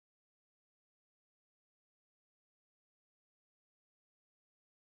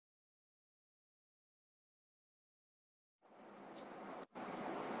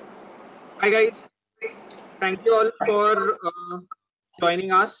Hi guys, thank you all for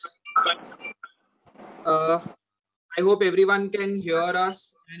joining us. I hope everyone can hear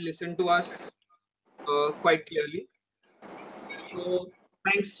us and listen to us quite clearly. So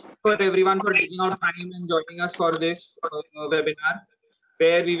thanks for everyone for taking out time and joining us for this webinar,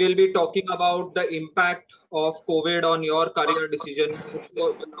 where we will be talking about the impact of COVID on your career decision,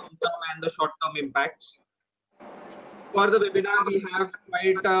 both the long-term and the short-term impacts. For the webinar, we have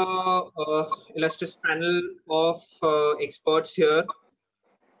quite a illustrious panel of experts here.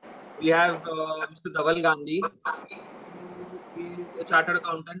 We have Mr. Dhaval Gandhi, who is a chartered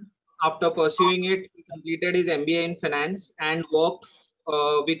accountant. After pursuing it, he completed his MBA in finance and worked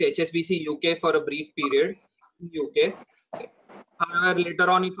with HSBC UK for a brief period in UK. However, later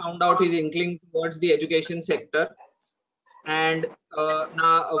on, he found out his inkling towards the education sector and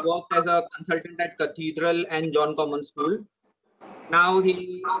now worked as a consultant at Cathedral and John Common School. Now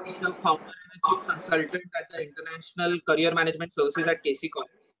he is a founder and a chief consultant at the International Career Management Services at KC College,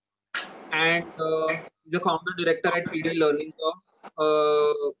 and the founder director at PD Learning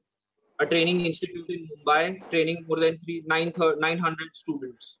Curve, a training institute in Mumbai, training more than 900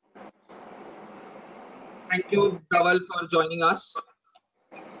 students. Thank you, Dhaval, for joining us.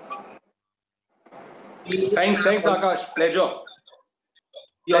 Thanks, Akash. Pleasure.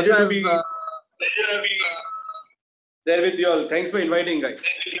 Pleasure to be there with you all. Thanks for inviting, guys.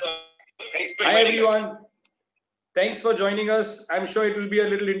 Hi, everyone. Thanks for joining us. I'm sure it will be a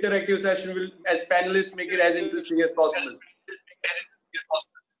little interactive session. We'll, as panelists, make it as interesting as possible.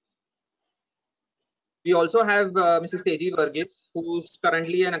 We also have Mrs. Teji Varghese, who's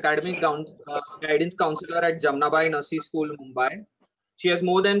currently an academic guidance counselor at Jamnabai Narsee School, Mumbai. She has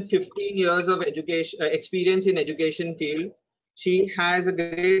more than 15 years of experience in education field. She has a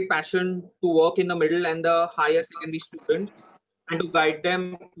great passion to work in the middle and the higher secondary students and to guide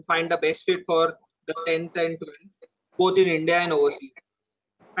them to find the best fit for the 10th and 12th, both in India and overseas.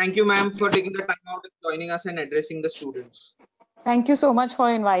 Thank you, ma'am, for taking the time out and joining us and addressing the students. Thank you so much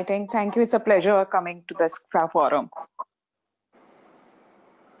for inviting. Thank you. It's a pleasure coming to this forum.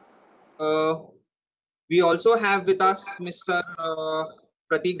 We also have with us Mr.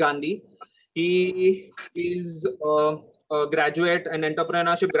 Pratik Gandhi. He is a graduate, an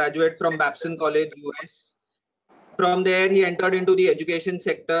entrepreneurship graduate from Babson College, US. From there, he entered into the education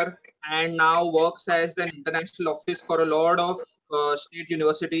sector and now works as an international office for a lot of state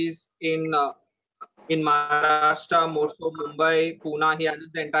universities in Maharashtra, more so Mumbai, Pune. He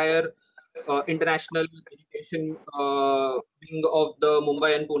handles the entire international education wing of the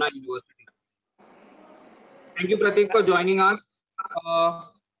Mumbai and Pune University. Thank you, Pratik, for joining us.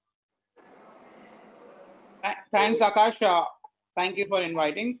 Thanks, Akash. Thank you for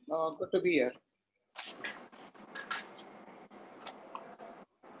inviting. Good to be here.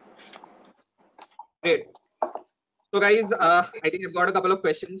 Great. So guys, I think I've got a couple of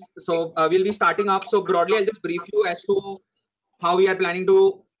questions. So we'll be starting up. So broadly, I'll just brief you as to how we are planning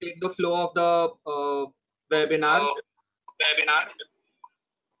to take the flow of the webinar.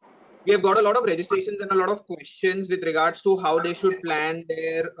 We have got a lot of registrations and a lot of questions with regards to how they should plan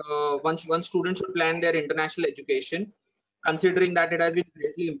their one student should plan their international education, considering that it has been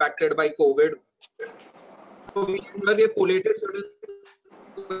greatly impacted by COVID. So we have collated certain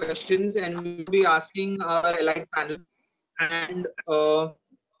questions and we will be asking our allied panel and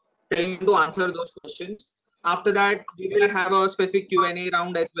telling them to answer those questions. After that, we will have a specific Q&A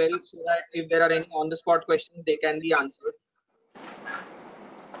round as well, so that if there are any on-the-spot questions, they can be answered.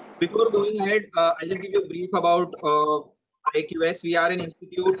 Before going ahead, I'll just give you a brief about IAQS. We are an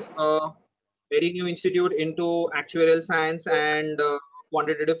institute, very new institute into actuarial science and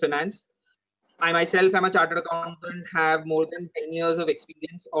quantitative finance. I myself am a chartered accountant, have more than 10 years of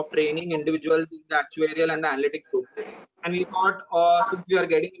experience of training individuals in the actuarial and the analytics group. And we thought, since we are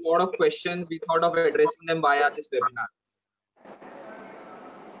getting a lot of questions, we thought of addressing them via this webinar.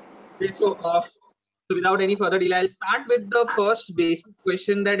 Okay, so without any further delay, I'll start with the first basic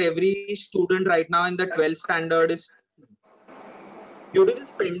question that every student right now in the 12th standard is. Due to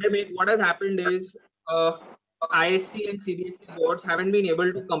this pandemic, what has happened is ISC and CBSE boards haven't been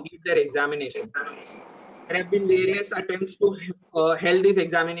able to complete their examination. There have been various attempts to hold this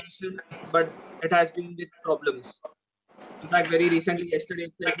examination, but it has been with problems. In fact, very recently,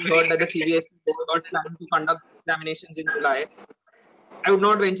 yesterday, we heard that the CBSE board got planned to conduct examinations in July. I would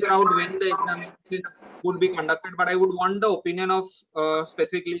not venture out when the examination would be conducted, but I would want the opinion of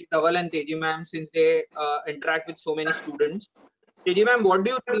specifically Dhaval and Teji ma'am, since they interact with so many students. Teji ma'am, what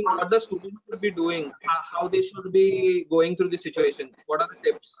do you think what the students should be doing? How they should be going through the situation? What are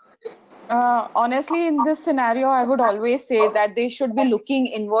the tips? Honestly, in this scenario, I would always say that they should be looking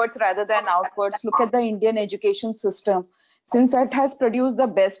inwards rather than outwards. Look at the Indian education system, since it has produced the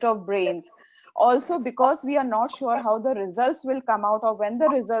best of brains. Also, because we are not sure how the results will come out or when the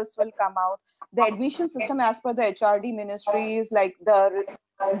results will come out, the admission system, as per the HRD ministry, is like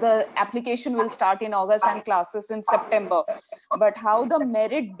the application will start in August and classes in September. But how the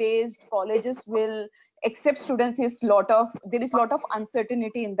merit-based colleges will accept students is there is lot of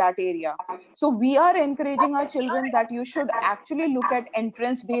uncertainty in that area. So we are encouraging our children that you should actually look at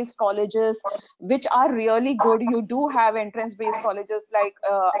entrance-based colleges, which are really good. You do have entrance-based colleges like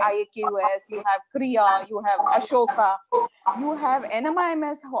IAQS, you have Kriya, you have Ashoka, you have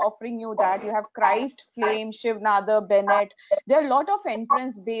NMIMS offering you that, you have Christ, Flame, Shivnadar, Bennett. There are a lot of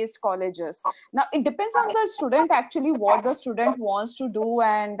entrance based colleges. Now it depends on the student, actually what the student wants to do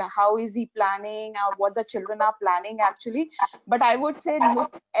and how is he planning or what the children are planning actually. But I would say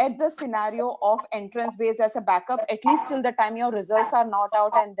look at the scenario of entrance based as a backup, at least till the time your results are not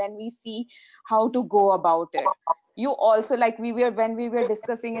out, and then we see how to go about it. You also, like when we were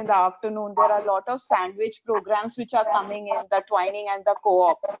discussing in the afternoon, there are a lot of sandwich programs which are coming in, the twining and the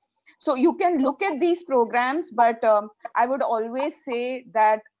co-op. So you can look at these programs, but I would always say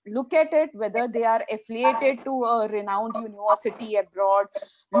that look at it whether they are affiliated to a renowned university abroad.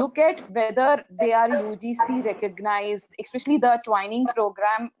 Look at whether they are UGC recognized, especially the twining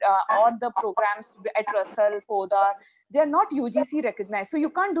program or the programs at Russell, Podar. They are not UGC recognized, so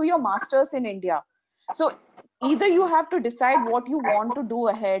you can't do your masters in India. So either you have to decide what you want to do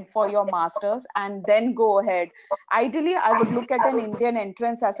ahead for your masters and then go ahead. Ideally, I would look at an Indian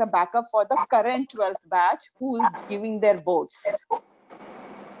entrance as a backup for the current 12th batch who is giving their boards.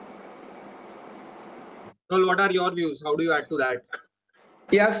 So what are your views? How do you add to that?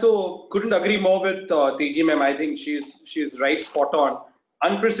 Yeah, so couldn't agree more with Teji ma'am. I think she's right, spot on.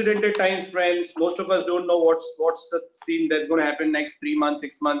 Unprecedented times, friends. Most of us don't know what's the scene that's going to happen next 3 months,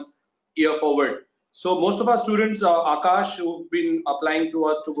 6 months, year forward. So most of our students, Akash, who've been applying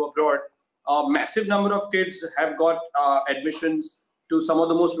through us to go abroad, a massive number of kids have got admissions to some of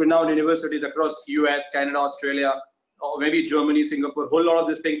the most renowned universities across US, Canada, Australia, or maybe Germany, Singapore, whole lot of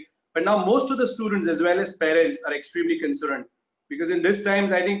these things. But now most of the students as well as parents are extremely concerned, because in these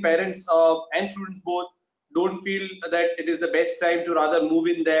times I think parents and students both don't feel that it is the best time to rather move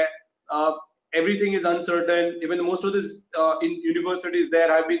in there. Everything is uncertain. Even most of these in universities there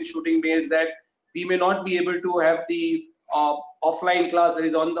have been shooting mails that we may not be able to have the offline class that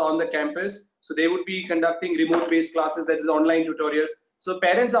is on the campus, so they would be conducting remote based classes, that is online tutorials. So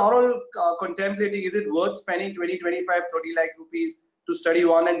parents are all contemplating, is it worth spending 20, 25, 30 lakh rupees to study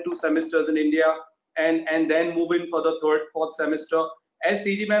 1 and 2 semesters in India and then move in for the third, fourth semester. As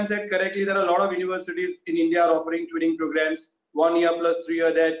Teji ma'am said correctly, there are a lot of universities in India are offering twinning programs, 1 year plus 3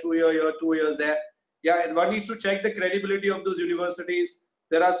 year there, 2 year here, 2 years there. Yeah, one needs to check the credibility of those universities.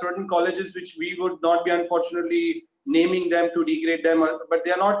 There are certain colleges which we would not be unfortunately naming them to degrade them, but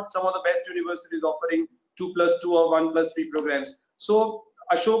they are not some of the best universities offering 2+2 or 1+3 programs. So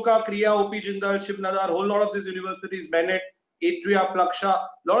Ashoka, Kriya, OP Jindal, Shivnadar, whole lot of these universities, Bennett, Atria, Plaksha, a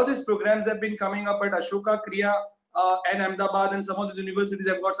lot of these programs have been coming up at Ashoka, Kriya, and Ahmedabad, and some of these universities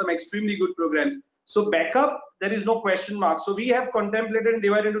have got some extremely good programs. So backup, there is no question mark. So we have contemplated and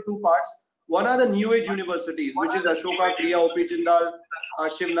divided into two parts. One are the new age universities, which is Ashoka, Kriya, OP Jindal,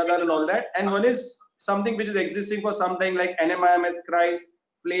 Shivnadar, and all that. And one is something which is existing for some time, like NMIMS, Christ,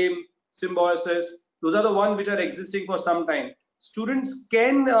 Flame, Symbiosis. Those are the ones which are existing for some time. Students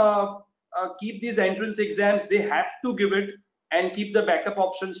can keep these entrance exams. They have to give it and keep the backup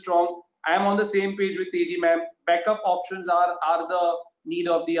option strong. I am on the same page with Teji ma'am. Backup options are the need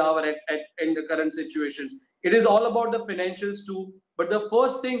of the hour in the current situations. It is all about the financials too. But the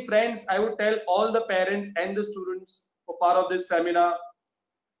first thing, friends, I would tell all the parents and the students for part of this seminar,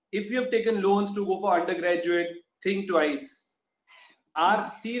 if you have taken loans to go for undergraduate, think twice. Our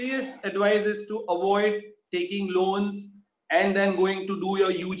serious advice is to avoid taking loans and then going to do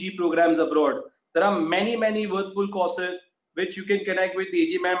your UG programs abroad. There are many, many worthful courses which you can connect with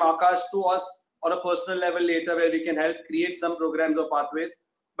AG ma'am, Akash, to us on a personal level later, where we can help create some programs or pathways.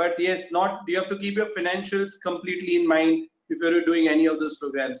 But yes, not you have to keep your financials completely in mind if you're doing any of those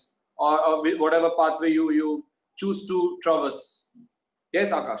programs or whatever pathway you choose to traverse.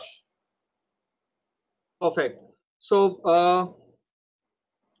 Yes, Akash. Perfect. So,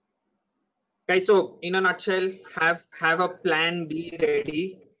 guys, so in a nutshell, have a plan B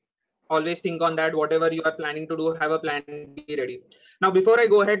ready. Always think on that. Whatever you are planning to do, have a plan B ready. Now, before I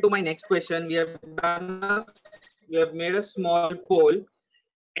go ahead to my next question, we have made a small poll.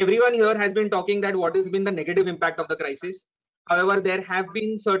 Everyone here has been talking that what has been the negative impact of the crisis. However, there have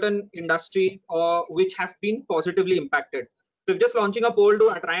been certain industries which have been positively impacted. So just launching a poll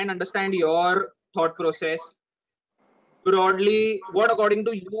to try and understand your thought process. Broadly, what according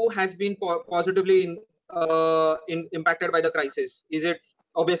to you has been positively impacted by the crisis? Is it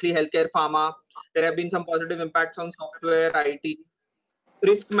obviously healthcare, pharma? There have been some positive impacts on software, IT,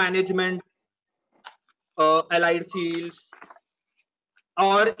 risk management, allied fields,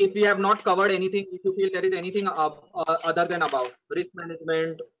 or if we have not covered anything, if you feel there is anything other than above, risk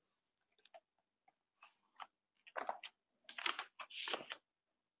management.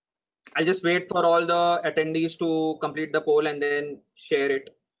 I'll just wait for all the attendees to complete the poll and then share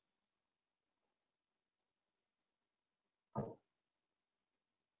it.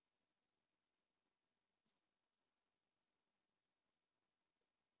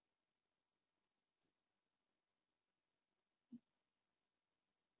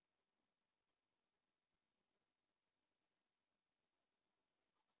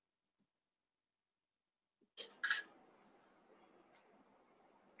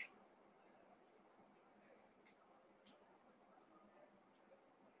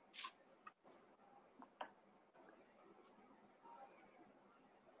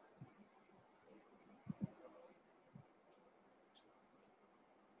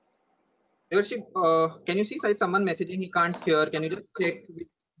 Devarship, can you see someone messaging he can't hear? Can you just check with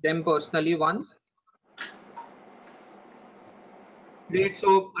them personally once? Great.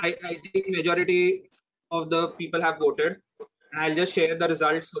 So I think majority of the people have voted. And I'll just share the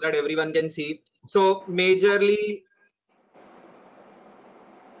results so that everyone can see. So majorly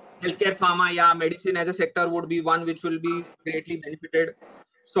healthcare, pharma, yeah, medicine as a sector would be one which will be greatly benefited.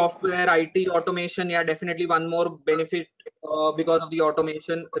 Software, IT, automation, yeah, definitely one more benefit because of the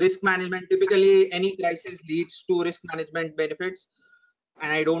automation. Risk management, typically any crisis leads to risk management benefits. And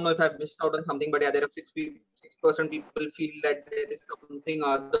I don't know if I've missed out on something, but yeah, there are 6% people feel that there is something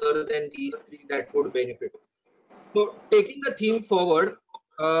other than these three that would benefit. So taking the theme forward,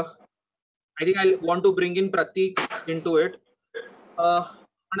 I think I want to bring in Pratik into it.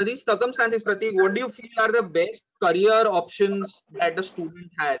 Under these circumstances, Pratik, what do you feel are the best career options that the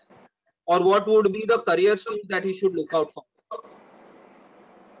student has? Or what would be the career skills that he should look out for?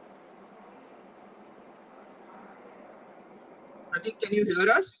 Pratik, can you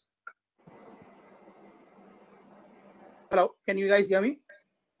hear us? Hello, can you guys hear me?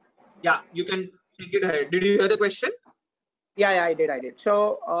 Yeah, you can take it ahead. Did you hear the question? Yeah, I did.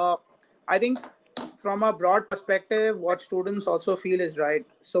 So I think from a broad perspective, what students also feel is right.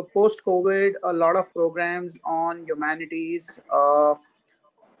 So post-COVID, a lot of programs on humanities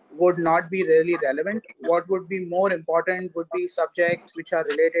would not be really relevant. What would be more important would be subjects which are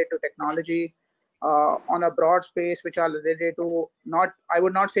related to technology on a broad space, which are related to I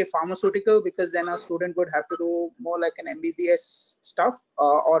would not say pharmaceutical, because then a student would have to do more like an MBBS stuff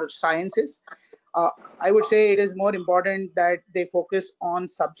or sciences. I would say it is more important that they focus on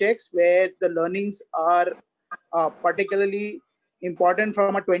subjects where the learnings are particularly important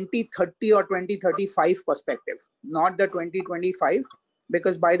from a 2030 or 2035 perspective, not the 2025,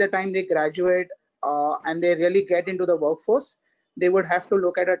 because by the time they graduate and they really get into the workforce, they would have to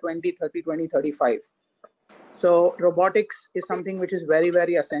look at a 2030, 2035. So robotics is something which is very,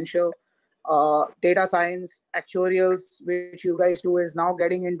 very essential. Data science, actuarials, which you guys do, is now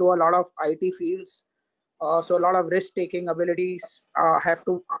getting into a lot of IT fields. So a lot of risk-taking abilities have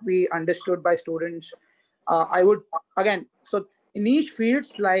to be understood by students. I would, again, so niche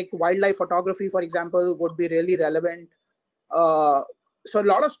fields like wildlife photography, for example, would be really relevant. So a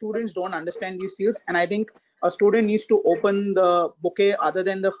lot of students don't understand these fields, and I think a student needs to open the bouquet other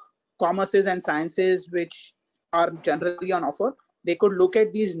than the commerces and sciences which are generally on offer. They could look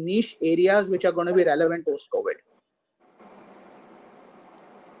at these niche areas which are going to be relevant post-COVID.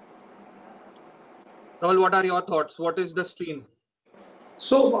 Dhaval, what are your thoughts? What is the stream?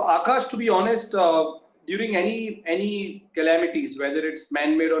 So Akash, to be honest, during any calamities, whether it's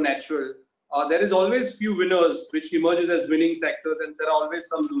man-made or natural, there is always few winners which emerges as winning sectors, and there are always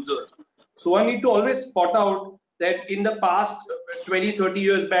some losers. So I need to always spot out that in the past 20, 30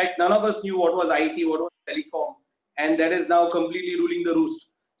 years back, none of us knew what was IT, what was telecom, and that is now completely ruling the roost.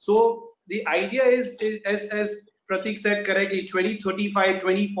 So the idea is as Pratik said correctly, 2035,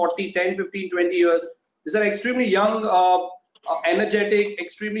 2040, 10, 15, 20 years. These are extremely young, energetic,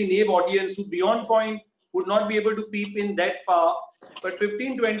 extremely naive audience who beyond point would not be able to peep in that far. But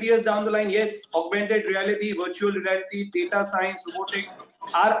 15, 20 years down the line, yes, augmented reality, virtual reality, data science, robotics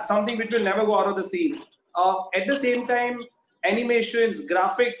are something which will never go out of the scene. At the same time, animations,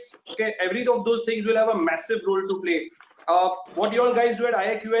 graphics, okay, every of those things will have a massive role to play. what you all guys do at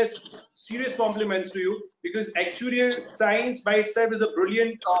IAQS, serious compliments to you, because actuarial science by itself is a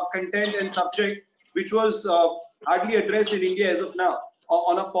brilliant content and subject which was hardly addressed in India as of now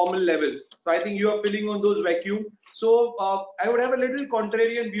on a formal level. So I think you are filling on those vacuum. So I would have a little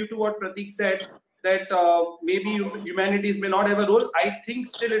contrarian view to what Pratik said, that maybe humanities may not have a role. I think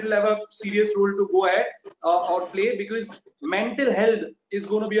still it will have a serious role to go ahead or play, because mental health is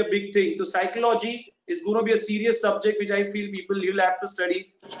going to be a big thing. So psychology is going to be a serious subject which I feel people will have to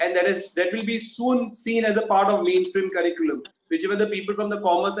study, and that will be soon seen as a part of mainstream curriculum, which even the people from the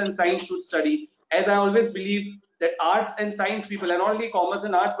commerce and science should study. As I always believe that arts and science people, and not only commerce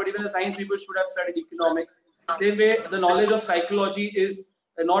and arts, but even the science people should have studied economics. Same way, the knowledge of psychology is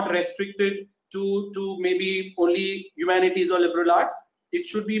not restricted to maybe only humanities or liberal arts. It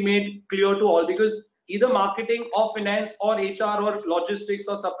should be made clear to all, because either marketing or finance or HR or logistics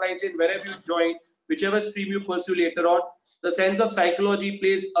or supply chain, wherever you join, whichever stream you pursue later on, the sense of psychology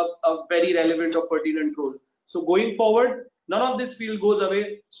plays a very relevant or pertinent role. So going forward, none of this field goes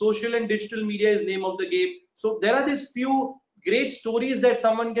away. Social and digital media is name of the game. So there are these few great stories that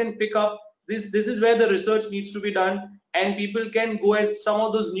someone can pick up. This is where the research needs to be done, and people can go at some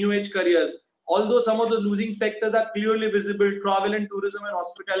of those new age careers. Although some of the losing sectors are clearly visible, travel and tourism and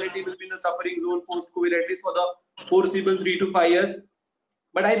hospitality will be in the suffering zone post-COVID, at least for the foreseeable 3 to 5 years.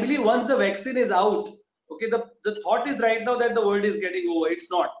 But I believe once the vaccine is out, okay, the thought is right now that the world is getting over. It's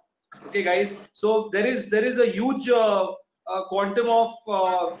not. Okay, guys. So there is a huge quantum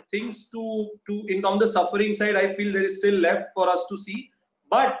of things to in on the suffering side. I feel there is still left for us to see.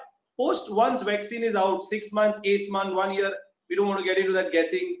 But post once vaccine is out, 6 months, 8 months, 1 year, we don't want to get into that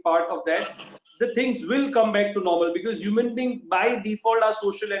guessing part of that. The things will come back to normal, because human beings by default are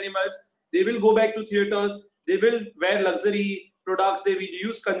social animals. They will go back to theaters. They will wear luxury products. They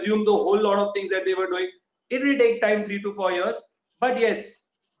will consume the whole lot of things that they were doing. It will take time, 3 to 4 years. But yes,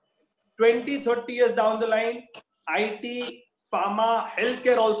 20, 30 years down the line, IT, pharma,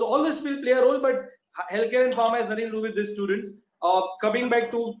 healthcare also, all this will play a role, but healthcare and pharma has nothing to do with these students. Coming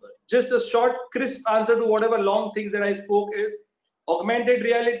back to just a short, crisp answer to whatever long things that I spoke is augmented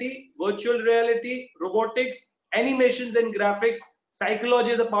reality, virtual reality, robotics, animations and graphics,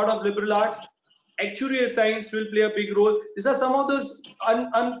 psychology is a part of liberal arts, actuarial science will play a big role. These are some of those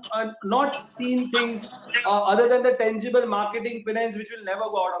not seen things other than the tangible marketing, finance, which will never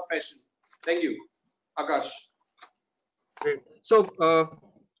go out of fashion. Thank you, Akash. Great. So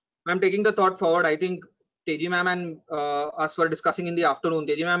I'm taking the thought forward. I think Teji ma'am and us were discussing in the afternoon.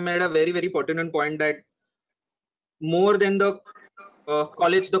 Teji ma'am made a very, very pertinent point that more than the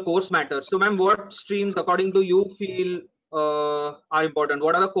college, the course matters. So ma'am, what streams according to you feel are important?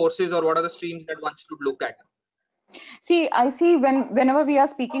 What are the courses or what are the streams that one should look at? See, I see whenever we are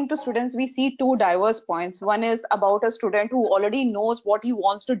speaking to students, we see two diverse points. One is about a student who already knows what he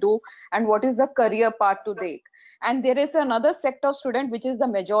wants to do and what is the career path to take. And there is another sect of student, which is the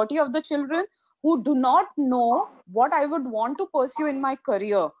majority of the children who do not know what I would want to pursue in my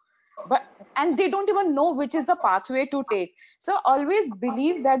career. And they don't even know which is the pathway to take. So always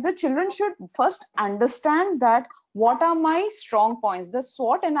believe that the children should first understand that what are my strong points. The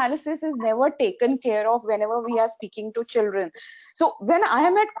SWOT analysis is never taken care of whenever we are speaking to children. So when I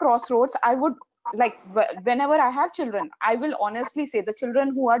am at crossroads, I would like, whenever I have children, I will honestly say the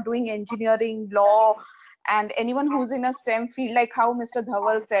children who are doing engineering, law, and anyone who's in a STEM field, like how Mr.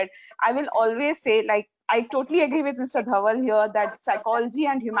 Dhaval said, I will always say, like, I totally agree with Mr. Dhaval here that psychology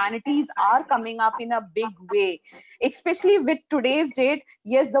and humanities are coming up in a big way, especially with today's date.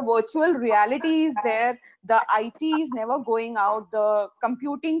 Yes, the virtual reality is there. The IT is never going out. The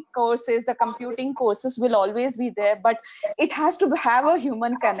computing courses will always be there, but it has to have a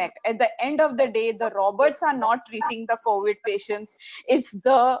human connect. At the end of the day, the robots are not treating the COVID patients. It's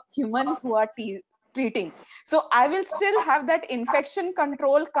the humans who are treating. So I will still have that infection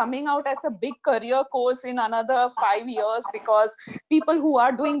control coming out as a big career course in another 5 years, because people who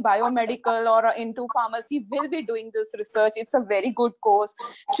are doing biomedical or into pharmacy will be doing this research. It's a very good course.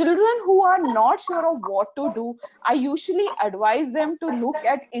 Children who are not sure of what to do, I usually advise them to look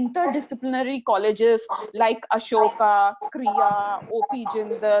at interdisciplinary colleges like Ashoka, Kriya, OP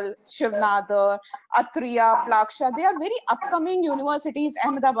Jindal, Shivnadar, Atriya, Plaksha. They are very upcoming universities.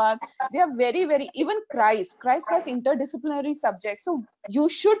 Ahmedabad, they are very, very, even Christ has interdisciplinary subjects. So you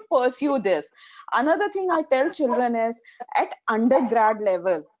should pursue this. Another thing I tell children is at undergrad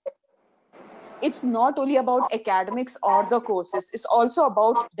level, it's not only about academics or the courses, it's also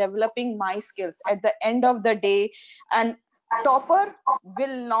about developing my skills. At the end of the day, and topper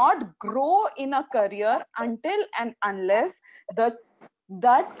will not grow in a career until and unless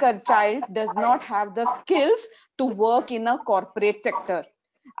that child does not have the skills to work in a corporate sector.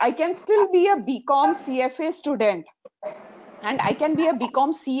 I can still be a BCom CFA student, and I can be a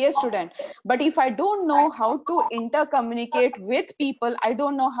BCom CA student. But if I don't know how to intercommunicate with people, I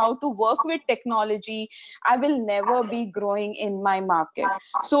don't know how to work with technology, I will never be growing in my market.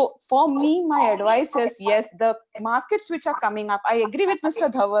 So for me, my advice is yes, the markets which are coming up, I agree with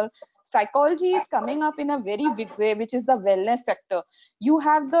Mr. Dhaval. Psychology is coming up in a very big way, which is the wellness sector. You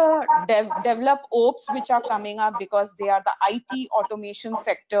have the develop ops which are coming up because they are the IT automation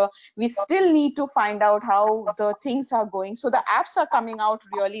sector. We still need to find out how the things are going. So the apps are coming out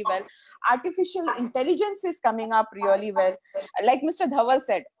really well. Artificial intelligence is coming up really well. Like Mr. Dhaval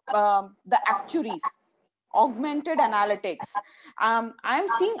said, the actuaries, augmented analytics. I'm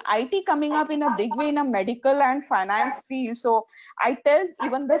seeing IT coming up in a big way in a medical and finance field. So I tell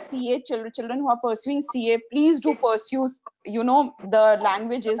even the CA children who are pursuing CA, please do pursue, the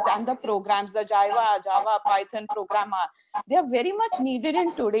languages and the programs, the Java, Python programmer. They are very much needed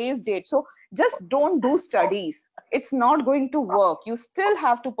in today's date. So just don't do studies. It's not going to work. You still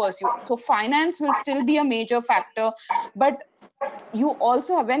have to pursue. So finance will still be a major factor, but you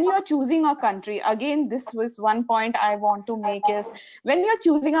also, when you are choosing a country, again, this was one point I want to make is, when you're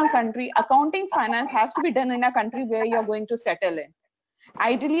choosing a country, accounting finance has to be done in a country where you're going to settle in.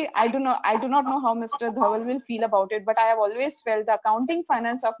 Ideally, I do not know how Mr. Dhaval will feel about it, but I have always felt the accounting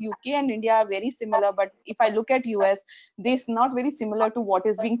finance of UK and India are very similar. But if I look at US, this is not very similar to what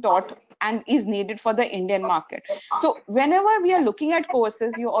is being taught and is needed for the Indian market. So whenever we are looking at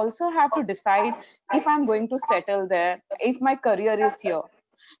courses, you also have to decide if I'm going to settle there, if my career is here.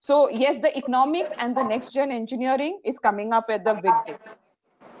 So yes, the economics and the next gen engineering is coming up at the big day.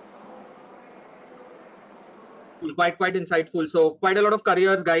 Quite insightful. So quite a lot of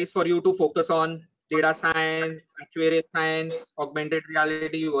careers, guys, for you to focus on: data science, actuarial science, augmented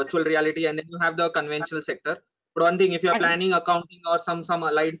reality, virtual reality, and then you have the conventional sector. But one thing, if you're And planning accounting or some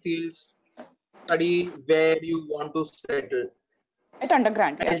allied fields, study where you want to settle. at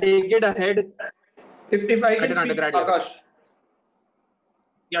undergrad, I'll yeah. take it ahead If I at can an speak, undergrad level. Akash.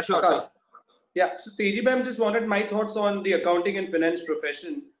 Yeah, sure, Akash. sure. Yeah, so Teji ma'am just wanted my thoughts on the accounting and finance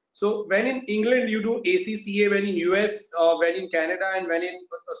profession. So when in England you do ACCA, when in US, when in Canada, and when in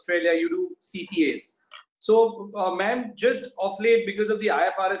Australia you do CPAs. So ma'am, just of late because of the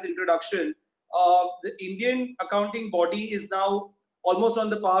IFRS introduction, the Indian accounting body is now almost on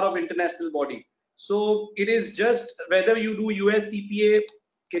the par of international body. So it is just whether you do US CPA,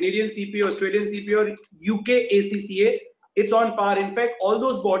 Canadian CPA, Australian CPA, or UK ACCA, it's on par. In fact, all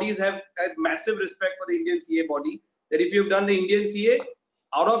those bodies have had massive respect for the Indian CA body. That if you've done the Indian CA,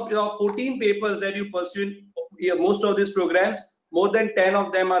 out of your 14 papers that you pursue in most of these programs, more than 10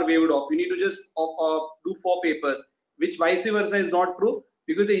 of them are waived off. You need to just do 4 papers, which vice versa is not true,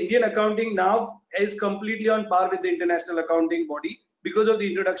 because the Indian accounting now is completely on par with the international accounting body because of the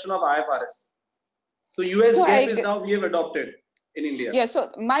introduction of IFRS. So US So GAAP is now we have adopted in India. yeah, so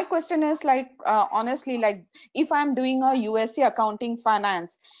my question is like, honestly, like if I'm doing a USC accounting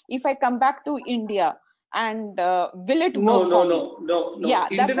finance, if I come back to India, and will it No, work no, for me? no, no, no. Yeah,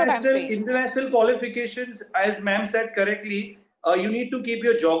 that's what I'm saying. International qualifications, as ma'am said correctly, you need to keep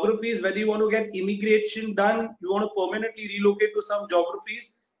your geographies. Whether you want to get immigration done, you want to permanently relocate to some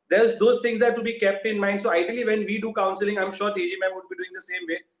geographies. There's those things that to be kept in mind. So ideally, when we do counseling, I'm sure Teji ma'am would be doing the same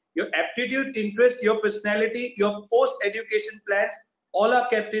way. Your aptitude, interest, your personality, your post-education plans, all are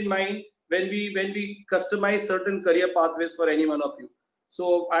kept in mind when we customize certain career pathways for any one of you.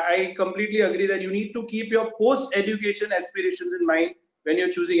 So I completely agree that you need to keep your post-education aspirations in mind when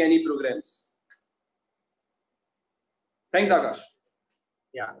you're choosing any programs. Thanks, Akash.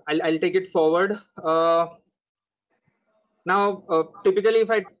 Yeah, I'll take it forward. Now, typically,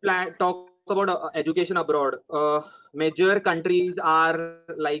 if I talk about education abroad, major countries are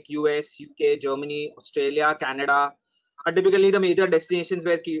like US, UK, Germany, Australia, Canada are typically the major destinations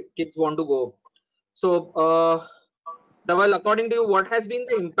where kids want to go. So, Dhaval, according to you, what has been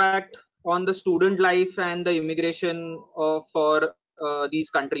the impact on the student life and the immigration for these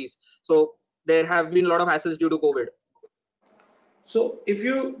countries? So, there have been a lot of hassles due to COVID. So if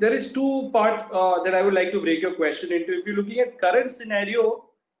you, there is two part that I would like to break your question into. If you're looking at current scenario,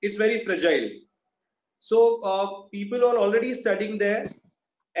 it's very fragile. So people who are already studying there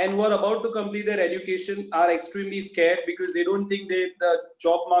and who are about to complete their education are extremely scared because they don't think the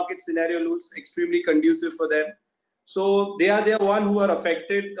job market scenario looks extremely conducive for them. So they are the one who are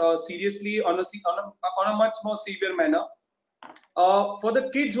affected seriously on a much more severe manner. For the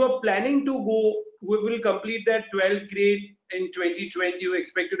kids who are planning to go, who will complete their 12th grade in 2020, who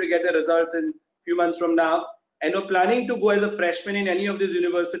expected to get the results in few months from now, and are planning to go as a freshman in any of these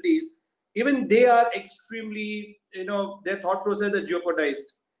universities, even they are extremely, their thought process is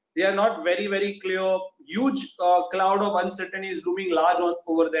jeopardized. They are not very, very clear. Huge cloud of uncertainty is looming large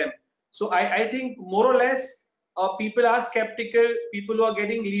over them. So I think more or less people are skeptical. People who are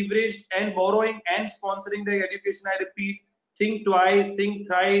getting leveraged and borrowing and sponsoring their education, I repeat, think twice, think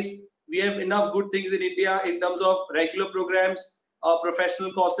thrice. We have enough good things in India in terms of regular programs,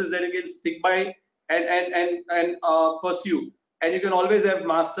 professional courses that you can stick by and pursue. And you can always have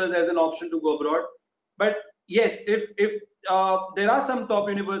masters as an option to go abroad. But yes, if there are some top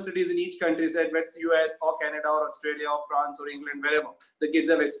universities in each country, say whether it's US or Canada or Australia or France or England, wherever the kids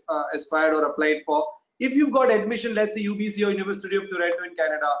have aspired or applied for. If you've got admission, let's say UBC or University of Toronto in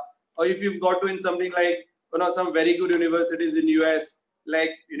Canada, or if you've got to in something like some very good universities in US,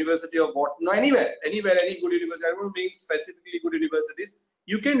 like University of anywhere, any good university. I don't mean specifically good universities.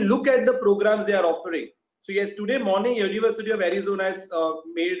 You can look at the programs they are offering. So yes, today morning, University of Arizona has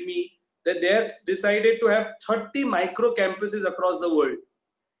mailed me that they have decided to have 30 micro campuses across the world,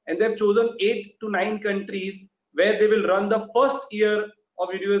 and they've chosen 8 to 9 countries where they will run the first year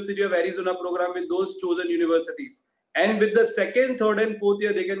of University of Arizona program with those chosen universities, and with the second, third and fourth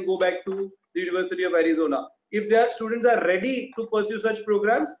year they can go back to the University of Arizona. If their students are ready to pursue such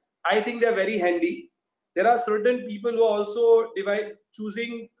programs, I think they're very handy. There are certain people who are also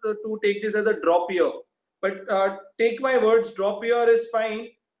choosing to take this as a drop year, but take my words, drop year is fine,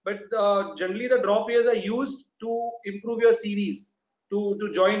 but generally the drop years are used to improve your series,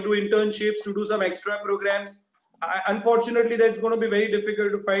 to join, do internships, to do some extra programs. Unfortunately, that's going to be very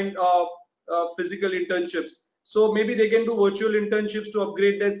difficult to find physical internships. So maybe they can do virtual internships to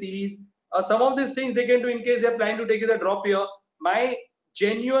upgrade their series. Some of these things they can do in case they're planning to take it a drop year. My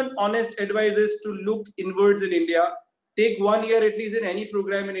genuine, honest advice is to look inwards in India. Take 1 year at least in any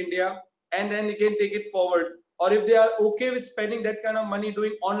program in India, and then you can take it forward. Or if they are okay with spending that kind of money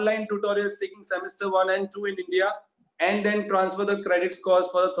doing online tutorials, taking semester 1 and 2 in India, and then transfer the credit scores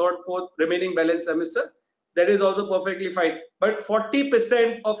for the third, fourth remaining balance semester, that is also perfectly fine. But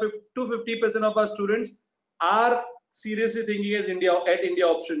 40% to 50% of our students are seriously thinking as India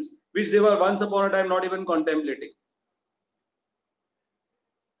options, which they were once upon a time not even contemplating.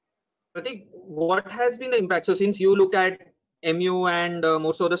 Pratik, what has been the impact? So since you look at MU and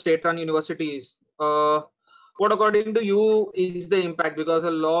most of the state-run universities, what according to you is the impact? Because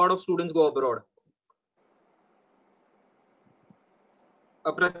a lot of students go abroad.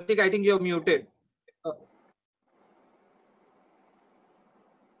 Pratik, I think you're muted.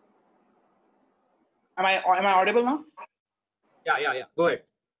 Am I audible now? Yeah. Go ahead.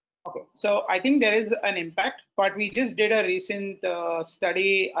 Okay, so I think there is an impact, but we just did a recent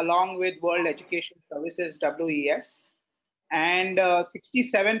study along with World Education Services, WES, and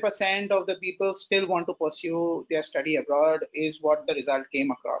 67% of the people still want to pursue their study abroad is what the result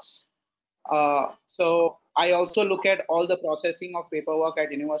came across. So I also look at all the processing of paperwork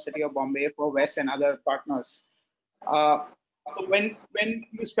at University of Bombay for WES and other partners. So when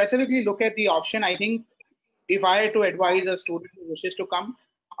you specifically look at the option, I think if I had to advise a student who wishes to come,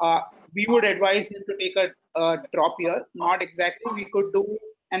 we would advise him to take a drop year. Not exactly. We could do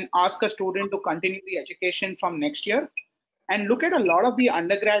and ask a student to continue the education from next year, and look at a lot of the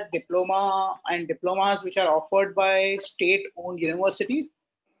undergrad diploma and diplomas which are offered by state-owned universities,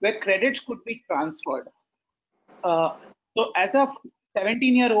 where credits could be transferred. So as a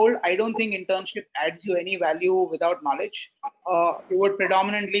 17-year-old, I don't think internship adds you any value without knowledge. You would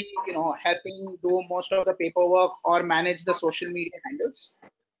predominantly, helping do most of the paperwork or manage the social media handles.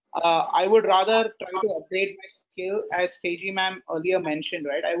 I would rather try to upgrade my skill, as Teji ma'am earlier mentioned,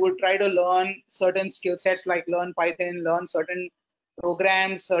 right? I would try to learn certain skill sets, like learn Python, learn certain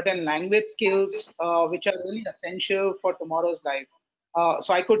programs, certain language skills, which are really essential for tomorrow's life.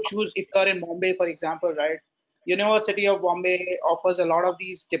 So I could choose, if you're in Bombay, for example, right? University of Bombay offers a lot of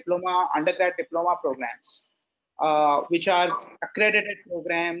these undergrad diploma programs, which are accredited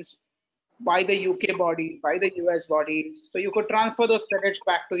programs by the UK body, by the US bodies. So you could transfer those credits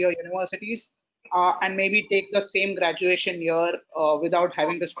back to your universities and maybe take the same graduation year without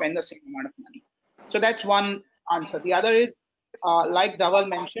having to spend the same amount of money. So that's one answer. The other is, like Dhaval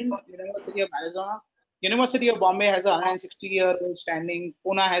mentioned, University of Arizona. University of Bombay has a 160-year-old standing.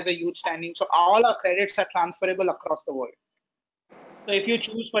 Pune has a huge standing. So all our credits are transferable across the world. So if you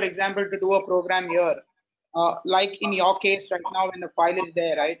choose, for example, to do a program here, like in your case right now, when the file is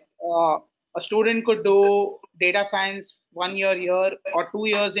there, right? A student could do data science 1 year here or 2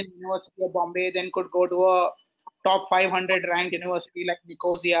 years in University of Bombay, then could go to a top 500 ranked university like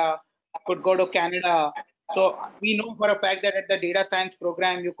Nicosia, could go to Canada, So we know for a fact that at the data science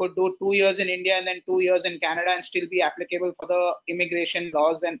program, you could do 2 years in India and then 2 years in Canada and still be applicable for the immigration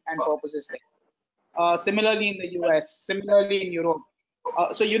laws and purposes there. Similarly in the US, similarly in Europe.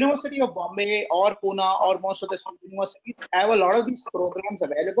 So University of Bombay or Pune or most of the universities have a lot of these programs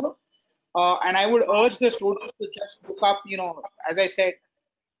available. And I would urge the students to just look up, as I said,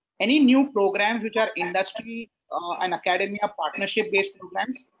 any new programs which are industry and academia partnership based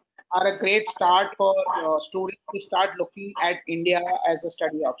programs are a great start for students to start looking at India as a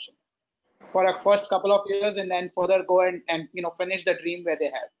study option for a first couple of years and then further go and finish the dream where they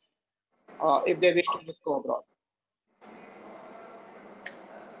have if they wish to just go abroad.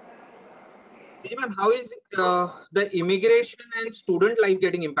 Ma'am, how is the immigration and student life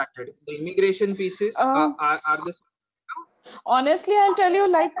getting impacted? The immigration pieces are the Honestly, I'll tell you,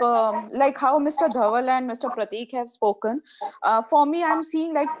 like how Mr. Dhaval and Mr. Pratik have spoken. For me, I'm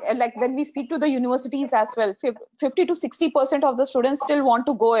seeing like when we speak to the universities as well, 50 to 60% of the students still want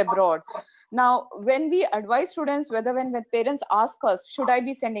to go abroad. Now, when we advise students, whether when parents ask us, should I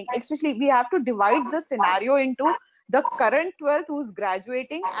be sending, especially we have to divide the scenario into the current 12th who's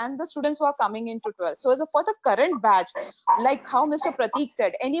graduating and the students who are coming into 12th. So for the current batch, like how Mr. Pratik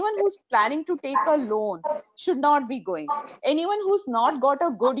said, anyone who's planning to take a loan should not be going. Anyone who's not got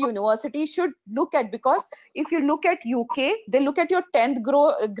a good university should look at, because if you look at UK, they look at your 10th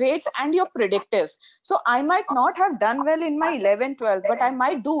grades and your predictives. So I might not have done well in my 11th, 12th, but I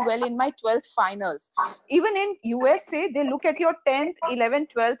might do well in my 12th finals. Even in USA, they look at your 10th,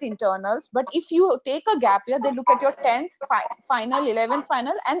 11th, 12th internals. But if you take a gap year, they look at your 10th final, 11th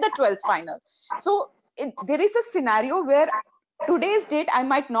final, and the 12th final. So there is a scenario where today's date I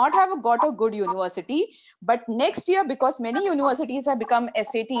might not have got a good university, but next year, because many universities have become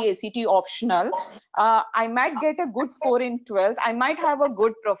SAT, ACT optional, I might get a good score in 12th, I might have a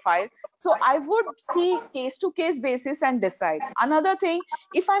good profile. So I would see case to case basis and decide. Another thing,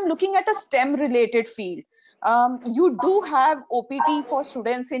 if I'm looking at a STEM related field, you do have OPT for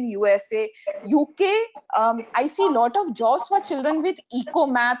students in USA. UK, I see a lot of jobs for children with eco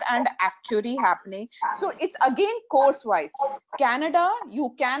math and actuary happening. So it's again course wise. Canada,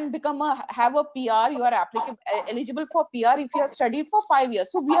 you can have a PR, you are eligible for PR if you have studied for 5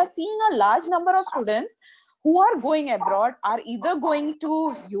 years. So we are seeing a large number of students who are going abroad are either going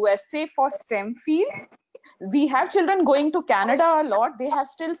to USA for STEM field. We have children going to Canada a lot. They have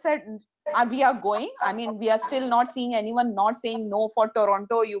still said, we are going. I mean, we are still not seeing anyone not saying no for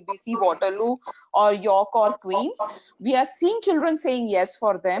Toronto, UBC, Waterloo, or York or Queens. We are seeing children saying yes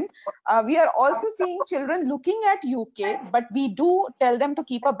for them. We are also seeing children looking at UK, but we do tell them to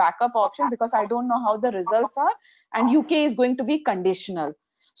keep a backup option because I don't know how the results are, and UK is going to be conditional.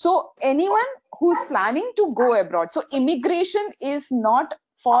 So anyone who's planning to go abroad, so immigration is not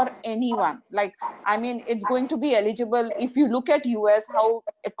for anyone. Like, I mean, it's going to be eligible. If you look at US, how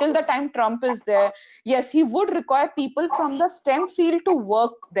till the time Trump is there, yes, he would require people from the STEM field to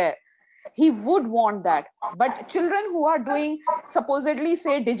work there. He would want that. But children who are doing supposedly,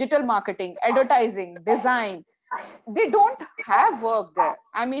 say, digital marketing, advertising, design, they don't have work there.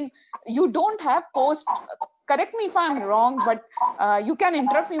 I mean, you don't have post. Correct me if I'm wrong, but you can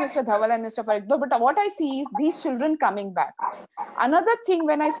interrupt me, Mr. Dhaval and Mr. Parik. But what I see is these children coming back. Another thing,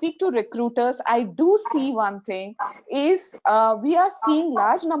 when I speak to recruiters, I do see one thing is we are seeing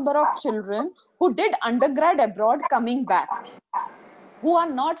large number of children who did undergrad abroad coming back, who are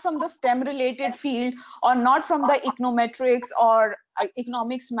not from the STEM related field or not from the econometrics or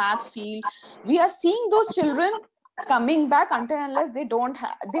economics math field. We are seeing those children coming back until unless they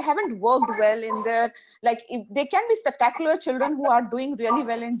haven't worked well in their, like, if they can be spectacular children who are doing really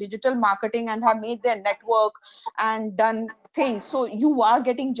well in digital marketing and have made their network and done things. So you are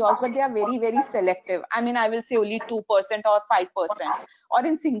getting jobs, but they are very, very selective. I mean, I will say only 2% or 5% or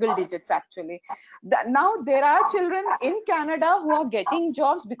in single digits actually. Now there are children in Canada who are getting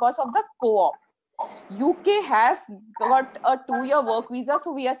jobs because of the co-op. UK has got a 2-year work visa,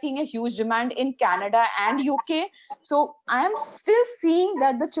 so we are seeing a huge demand in Canada and UK. So I am still seeing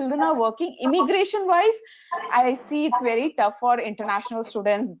that the children are working. Immigration wise, I see it's very tough for international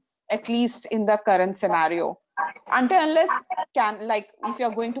students, at least in the current scenario. Until unless like if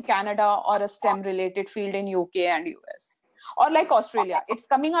you're going to Canada or a STEM related field in UK and US. Or like Australia, it's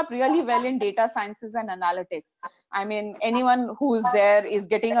coming up really well in data sciences and analytics. I mean, anyone who's there is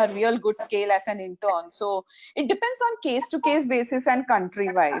getting a real good scale as an intern. So it depends on case to case basis and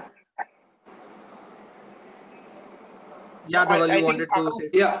country wise. Yeah, Dhaval, you wanted to say something?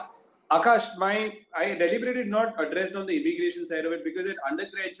 Yeah, Akash, I deliberately not addressed on the immigration side of it because at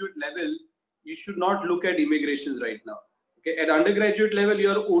undergraduate level, you should not look at immigrations right now. Okay, at undergraduate level,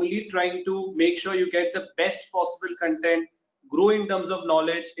 you're only trying to make sure you get the best possible content, grow in terms of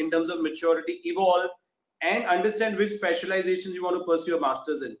knowledge, in terms of maturity, evolve, and understand which specializations you want to pursue a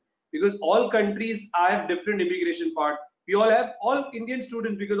master's in. Because all countries have different immigration part. We all have all Indian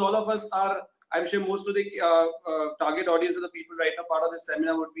students, because all of us are, I'm sure most of the target audience of the people right now part of this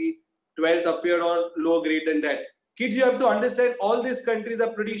seminar would be 12th up here or lower grade than that. Kids, you have to understand all these countries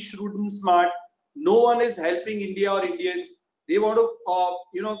are pretty shrewd and smart. No one is helping India or Indians. They want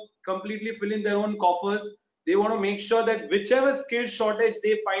to completely fill in their own coffers. They want to make sure that whichever skill shortage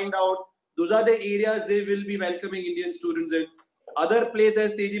they find out, those are the areas they will be welcoming Indian students in. Other places,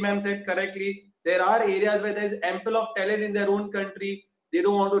 as Teji ma'am said correctly, there are areas where there is ample of talent in their own country. They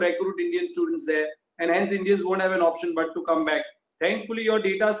don't want to recruit Indian students there, and hence Indians won't have an option but to come back. Thankfully, your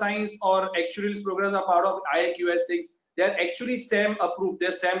data science or actuarial programs are part of IAQS things. They are actually STEM approved.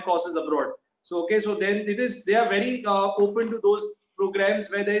 They're STEM courses abroad. So okay, so then they are very open to those programs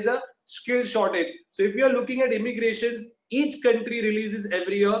where there is a skill shortage. So if you are looking at immigrations, each country releases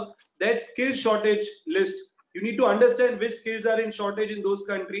every year that skill shortage list. You need to understand which skills are in shortage in those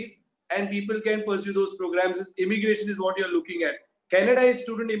countries, and people can pursue those programs. Immigration is what you're looking at. Canada is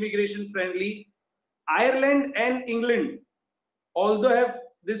student immigration friendly. Ireland and England, although have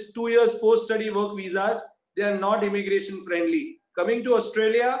this 2 years post-study work visas, they are not immigration friendly. Coming to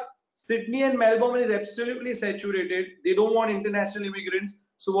Australia, Sydney and Melbourne is absolutely saturated. They don't want international immigrants.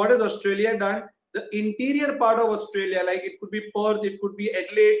 So what has Australia done? The interior part of Australia, like it could be Perth, it could be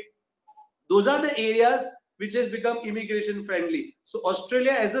Adelaide, those are the areas which has become immigration friendly. So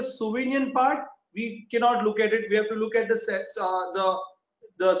Australia as a sovereign part, we cannot look at it. We have to look at the states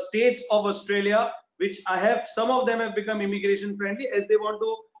of Australia, which I have, some of them have become immigration friendly as they want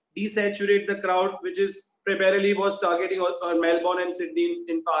to desaturate the crowd, which is primarily was targeting on Melbourne and Sydney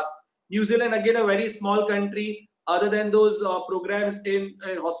in past. New Zealand, again, a very small country. Other than those programs in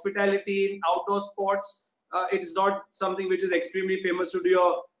hospitality, in outdoor sports, it is not something which is extremely famous to do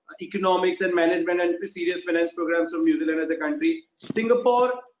your economics and management and serious finance programs from New Zealand as a country.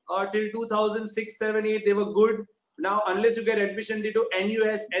 Singapore, till 2006, 7, 8, they were good. Now, unless you get admission into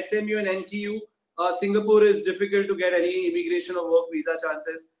NUS, SMU, and NTU, Singapore is difficult to get any immigration or work visa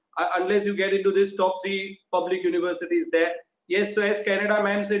chances unless you get into this top 3 public universities there. Yes, so as Canada,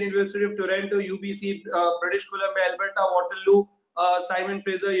 ma'am said, University of Toronto, UBC, British Columbia, Alberta, Waterloo, Simon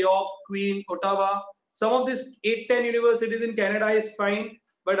Fraser, York, Queen, Ottawa. Some of these 8-10 universities in Canada is fine.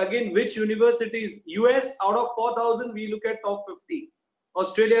 But again, which universities? US, out of 4,000, we look at top 50.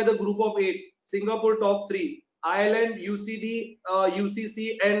 Australia, the group of 8. Singapore, top 3. Ireland, UCD,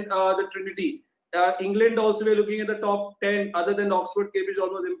 UCC, and the Trinity. England also, we're looking at the top 10. Other than Oxford, Cambridge,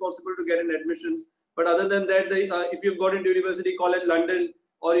 almost impossible to get in admissions. But other than that, if you've got into University College London,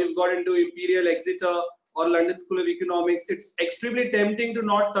 or you've got into Imperial Exeter, or London School of Economics, it's extremely tempting to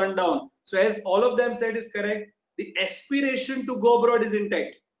not turn down. So as all of them said is correct, the aspiration to go abroad is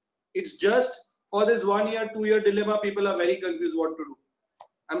intact. It's just for this 1 year, 2 year dilemma, people are very confused what to do.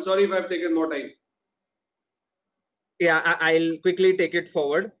 I'm sorry if I've taken more time. Yeah, I'll quickly take it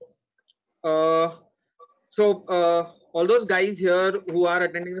forward. All those guys here who are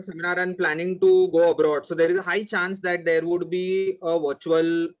attending the seminar and planning to go abroad, so there is a high chance that there would be a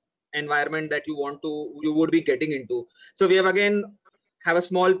virtual environment that you would be getting into. So we have a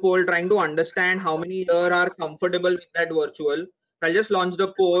small poll trying to understand how many here are comfortable with that virtual. I'll just launch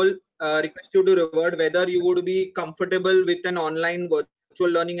the poll, request you to revert whether you would be comfortable with an online virtual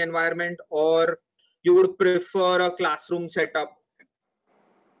learning environment or you would prefer a classroom setup.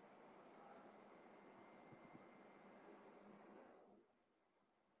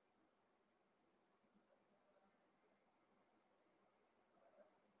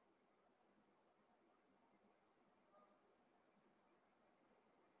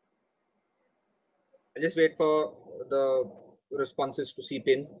 I'll just wait for the responses to seep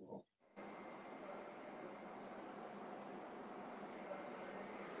in.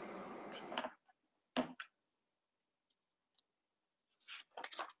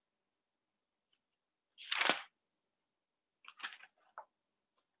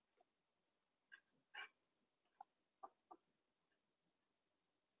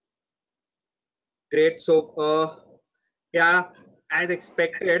 Great. So, yeah, as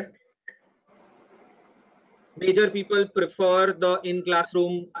expected, major people prefer the in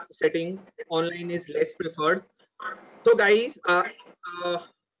classroom setting. Online is less preferred. So guys,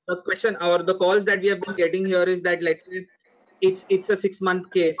 the question or the calls that we have been getting here is that, let's say it's a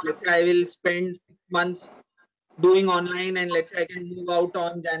 6-month case. Let's say I will spend 6 months doing online, and let's say I can move out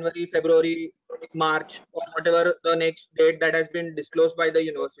on January, February, March, or whatever the next date that has been disclosed by the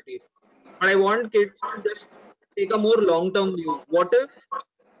university. But I want kids to just take a more long-term view. What if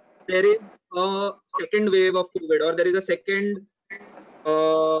there is a second wave of COVID, or there is a second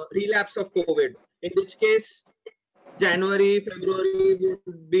relapse of COVID, in which case January, February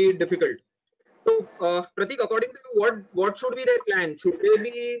would be difficult. So, Pratik, according to you, what should be their plan? Should they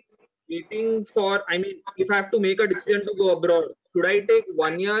be waiting for? I mean, if I have to make a decision to go abroad, should I take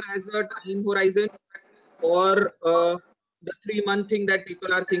 1 year as a time horizon, or the 3 month thing that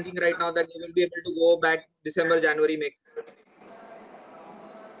people are thinking right now, that they will be able to go back December, January next?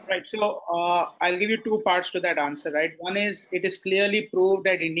 Right. So I'll give you two parts to that answer, right? One is it is clearly proved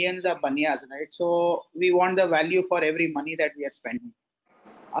that Indians are banyas, right? So we want the value for every money that we are spending.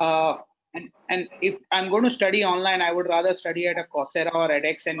 Uh, and if I'm going to study online, I would rather study at a Coursera or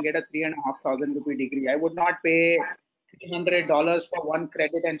edX and get a 3,500 rupee degree. I would not pay $300 for one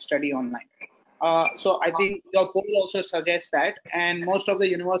credit and study online. So I think your poll also suggests that, and most of the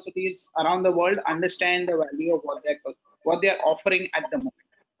universities around the world understand the value of what they're offering at the moment.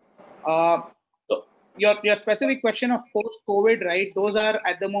 So your specific question of post-COVID, right? Those are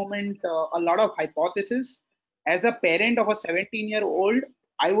at the moment a lot of hypotheses. As a parent of a 17-year-old,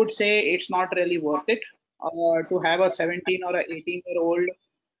 I would say it's not really worth it to have a 17 or a 18-year-old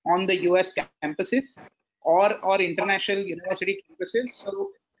on the US campuses or international university campuses.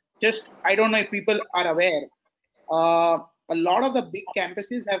 So just I don't know if people are aware. A lot of the big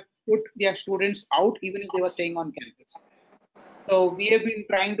campuses have put their students out even if they were staying on campus. So we have been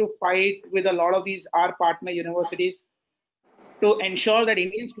trying to fight with a lot of these our partner universities to ensure that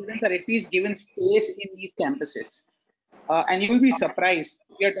Indian students are at least given space in these campuses. And you will be surprised.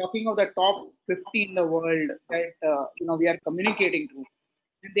 We are talking of the top 50 in the world that we are communicating to,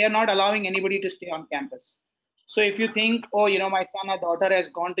 and they are not allowing anybody to stay on campus. So if you think, oh, my son or daughter has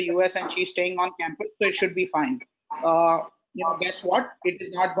gone to US and she's staying on campus, so it should be fine. Guess what? It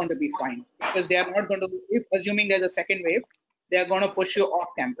is not going to be fine because they are not going to. If assuming there's a second wave, they are going to push you off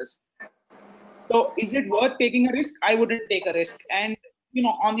campus. So is it worth taking a risk? I wouldn't take a risk. And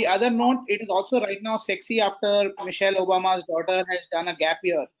on the other note, it is also right now sexy after Michelle Obama's daughter has done a gap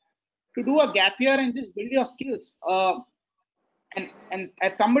year to do a gap year and just build your skills. And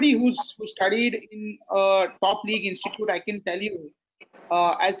as somebody who studied in a top league institute, I can tell you,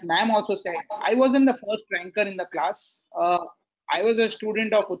 as ma'am also said, I wasn't the first ranker in the class. I was a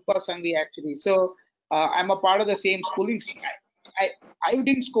student of Utpal Sanghi actually. So I'm a part of the same schooling. I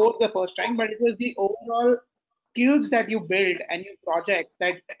didn't score the first time, but it was the overall skills that you build and you project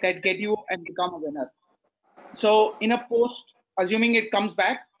that get you and become a winner. So in a post, assuming it comes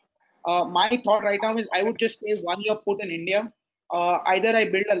back, my thought right now is I would just stay 1 year put in India. Either I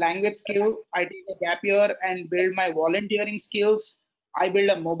build a language skill, I take a gap year and build my volunteering skills. I build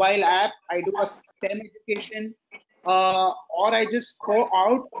a mobile app, I do a STEM education, or I just go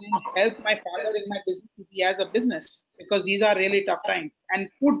out and help my father in my business if he has a business, because these are really tough times, and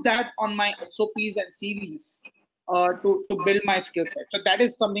put that on my SOPs and CVs to build my skill set. So that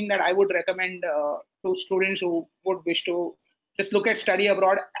is something that I would recommend to students who would wish to just look at study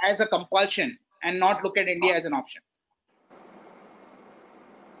abroad as a compulsion and not look at India as an option.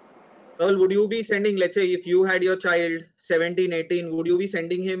 Well, would you be sending, let's say, if you had your child 17, 18, would you be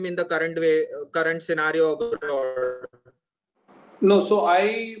sending him in the current scenario abroad? No, so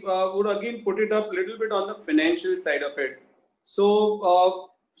I would again put it up a little bit on the financial side of it. So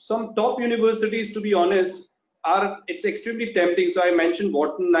some top universities, to be honest, it's extremely tempting. So I mentioned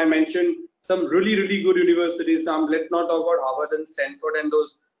Wharton, I mentioned some really, really good universities. Now let's not talk about Harvard and Stanford and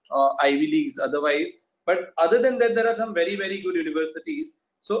those Ivy Leagues otherwise. But other than that, there are some very, very good universities.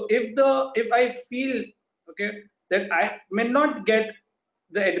 So if I feel that I may not get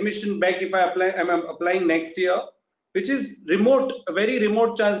the admission back if I'm applying next year, which is remote, a very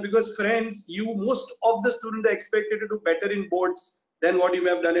remote chance, because friends, most of the students are expected to do better in boards than what you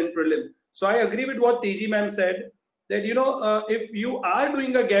have done in prelim. So I agree with what Teji ma'am said, that if you are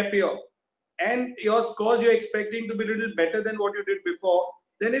doing a gap year and your scores you're expecting to be a little better than what you did before,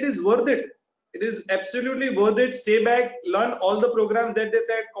 then it is worth it. It is absolutely worth it. Stay back, learn all the programs that they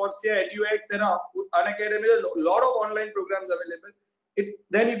said, Coursera, EduX, there are Unacademy, a lot of online programs available.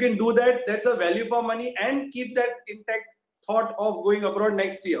 Then you can do that. That's a value for money, and keep that intact thought of going abroad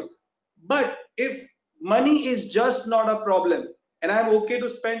next year. But if money is just not a problem, and I'm okay to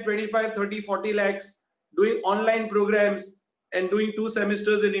spend 25, 30, 40 lakhs doing online programs and doing 2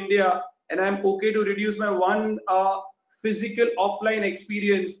 semesters in India, and I'm okay to reduce my one physical offline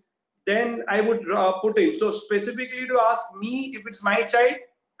experience, then I would put in. So specifically to ask me, if it's my child,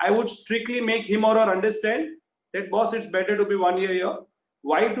 I would strictly make him or her understand that, boss, it's better to be 1 year here.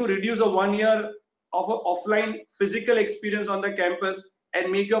 Why to reduce a 1 year of an offline physical experience on the campus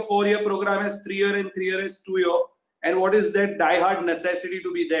and make your 4-year program as 3-year and 3-year as 2-year. And what is that die-hard necessity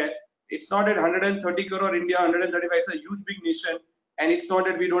to be there? It's not at 130 crore India, 135. It's a huge big nation, and it's not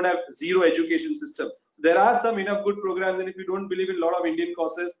that we don't have zero education system. There are some enough good programs, and if you don't believe in a lot of Indian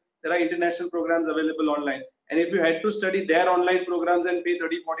courses, there are international programs available online. And if you had to study their online programs and pay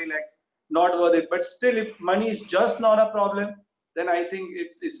 30-40 lakhs, not worth it. But still, if money is just not a problem, then I think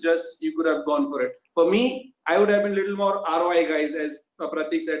it's just you could have gone for it. For me, I would have been a little more ROI guys, as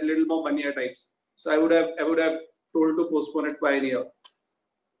Pratik said, a little more money types. So I would have told to postpone it by a year.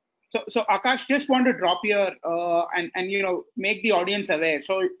 So Akash, just want to drop here and make the audience aware.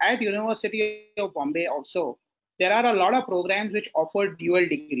 So at University of Bombay also, there are a lot of programs which offer dual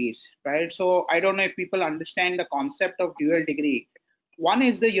degrees, right? So I don't know if people understand the concept of dual degree. One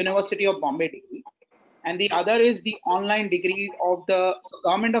is the University of Bombay degree, and the other is the online degree of the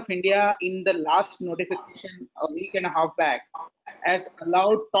Government of India. In the last notification a week and a half back, has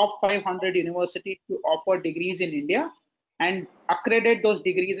allowed top 500 universities to offer degrees in India and accredit those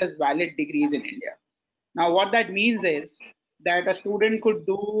degrees as valid degrees in India. Now, what that means is that a student could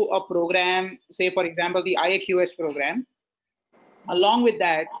do a program, say, for example, the IAQS program. Along with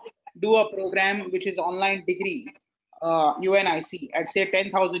that, do a program which is online degree, UNIC, at say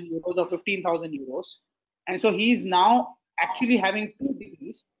 10,000 euros or 15,000 euros. And so he's now actually having 2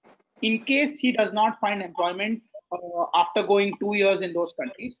 degrees in case he does not find employment after going 2 years in those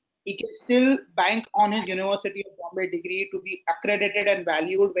countries. He can still bank on his University of Bombay degree to be accredited and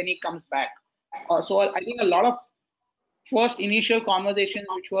valued when he comes back. So I think a lot of first initial conversations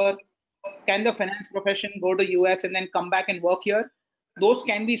which were, can the finance profession go to US and then come back and work here? Those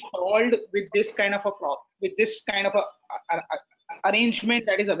can be solved with this kind of a arrangement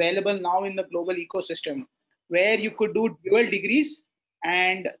that is available now in the global ecosystem, where you could do dual degrees.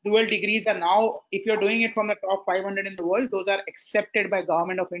 And dual degrees are now, if you're doing it from the top 500 in the world, those are accepted by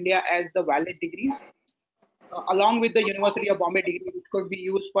Government of India as the valid degrees, along with the University of Bombay degree, which could be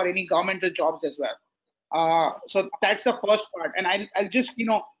used for any governmental jobs as well. So that's the first part. And I'll just,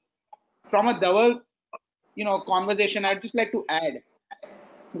 from a Dhaval, conversation, I'd just like to add.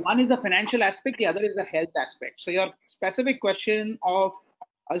 One is the financial aspect, the other is the health aspect. So your specific question of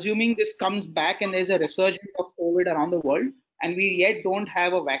assuming this comes back and there's a resurgence of COVID around the world, and we yet don't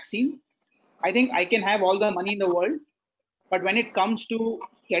have a vaccine, I think I can have all the money in the world, but when it comes to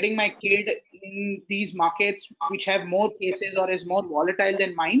getting my kid in these markets which have more cases or is more volatile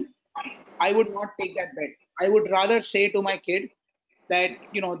than mine, I would not take that bet. I would rather say to my kid that,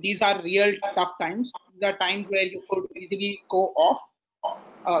 these are real tough times. These are times where you could easily go off.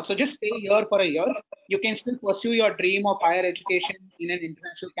 So just stay here for a year. You can still pursue your dream of higher education in an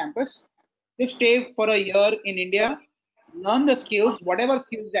international campus. Just stay for a year in India, learn the skills, whatever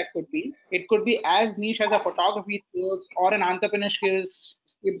skills that could be. It could be as niche as a photography skills or an entrepreneur skills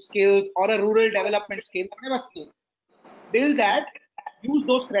or a rural development skill, whatever skill. Build that, use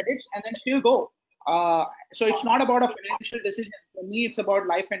those credits, and then still go. So it's not about a financial decision. For me, it's about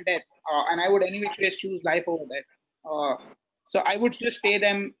life and death. And I would anyways choose life over that. So I would just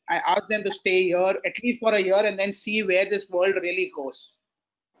I ask them to stay here at least for a year and then see where this world really goes.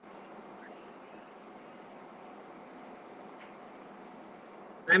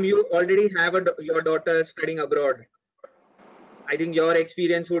 Ma'am, you already have your daughter studying abroad. I think your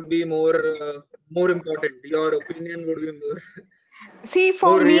experience would be more important. Your opinion would be more. See,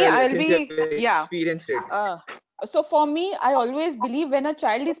 for more me, real, I'll since be, you have yeah. experienced it. So for me, I always believe when a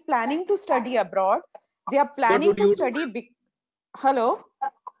child is planning to study abroad, they are planning would to you study. Hello,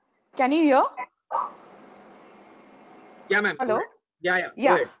 can you hear? Yeah, ma'am. Hello. Yeah.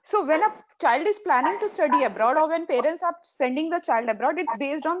 Yeah. So when a child is planning to study abroad, or when parents are sending the child abroad, it's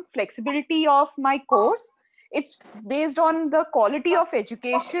based on flexibility of my course. It's based on the quality of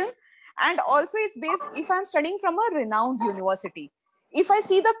education, and also it's based if I'm studying from a renowned university. If I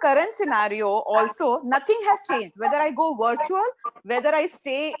see the current scenario, also nothing has changed. Whether I go virtual, whether I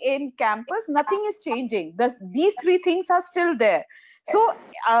stay in campus, nothing is changing. These 3 things are still there. So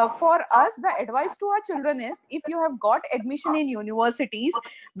for us, the advice to our children is, if you have got admission in universities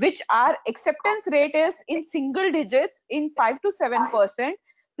which our acceptance rate is in single digits, in 5 to 7%,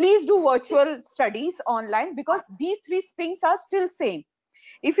 please do virtual studies online, because these 3 things are still same.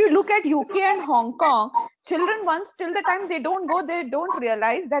 If you look at UK and Hong Kong, children, once till the time they don't go, they don't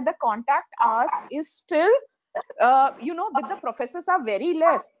realize that the contact hours is still with the professors are very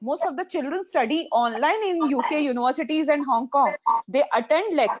less. Most of the children study online in UK universities and Hong Kong. They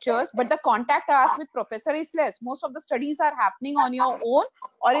attend lectures, but the contact hours with professor is less. Most of the studies are happening on your own,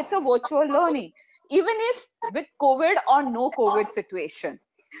 or it's a virtual learning, even if with COVID or no COVID situation.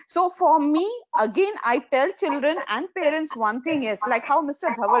 So for me, again, I tell children and parents one thing is like how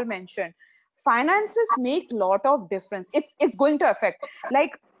Mr. Dhaval mentioned, finances make lot of difference. It's going to affect.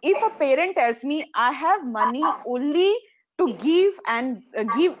 Like if a parent tells me I have money only to give and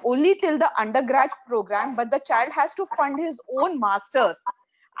give only till the undergrad program, but the child has to fund his own masters,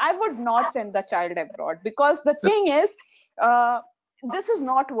 I would not send the child abroad, because the thing is, this is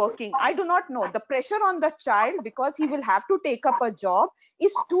not working. I do not know. The pressure on the child, because he will have to take up a job,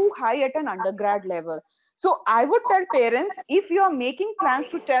 is too high at an undergrad level. So I would tell parents, if you are making plans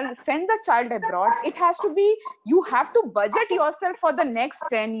to send the child abroad, it has to be, you have to budget yourself for the next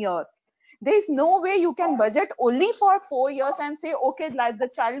 10 years. There is no way you can budget only for 4 years and say, okay, like the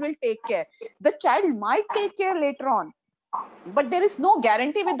child will take care. The child might take care later on, but there is no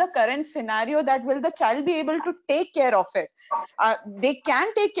guarantee with the current scenario that will the child be able to take care of it. They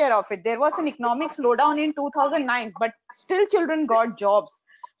can take care of it. There was an economic slowdown in 2009, but still children got jobs.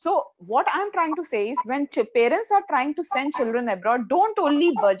 So what I'm trying to say is, when parents are trying to send children abroad, don't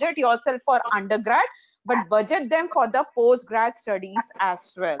only budget yourself for undergrad, but budget them for the postgrad studies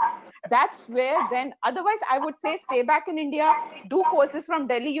as well. That's where then, otherwise I would say stay back in India, do courses from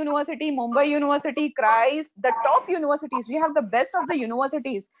Delhi University, Mumbai University, Christ, the top universities. We have the best of the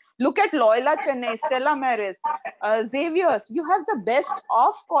universities. Look at Loyola Chennai, Stella Maris, Xavier's. You have the best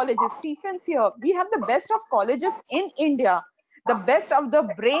of colleges. Stephens here. We have the best of colleges in India. The best of the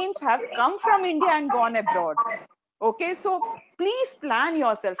brains have come from India and gone abroad. Okay, so please plan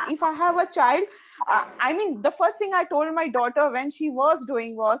yourself. If I have a child, I mean, the first thing I told my daughter when she was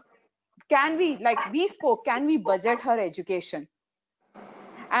doing was, can we, like we spoke, can we budget her education?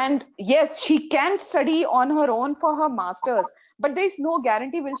 And yes, she can study on her own for her masters, but there is no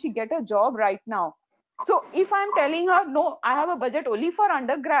guarantee will she get a job right now. So if I'm telling her, no, I have a budget only for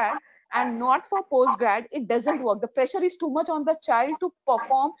undergrad and not for postgrad, it doesn't work. The pressure is too much on the child to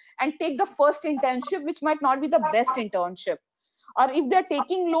perform and take the first internship, which might not be the best internship. Or if they're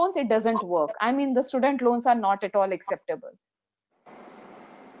taking loans, it doesn't work. I mean, the student loans are not at all acceptable.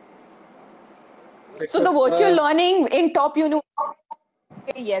 So the virtual learning in top university,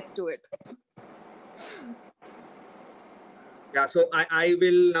 say yes to it. Yeah, so I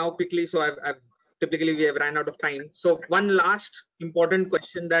will now quickly, so I've typically we have ran out of time. So one last important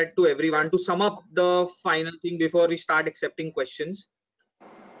question that to everyone, to sum up the final thing before we start accepting questions.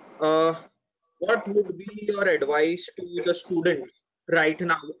 What would be your advice to the student right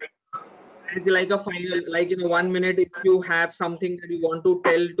now? As like a final, like in 1 minute, if you have something that you want to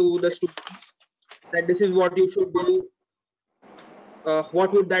tell to the students that this is what you should do,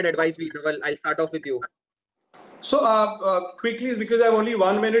 what would that advice be? Well, I'll start off with you. So quickly, because I have only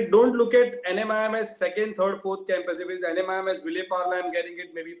 1 minute, don't look at NMIM as second, third, fourth campus. If it's NMIM as Vile Parla, I'm getting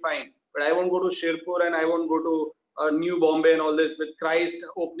it maybe fine. But I won't go to Shirpur and I won't go to New Bombay and all this with Christ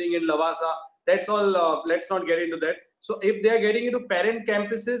opening in Lavasa. That's all. Let's not get into that. So if they are getting into parent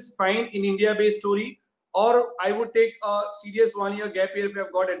campuses, fine, in India-based story. Or I would take a serious 1 year gap year if you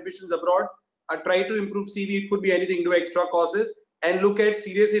have got admissions abroad. Try to improve CV. It could be anything. Do extra courses and look at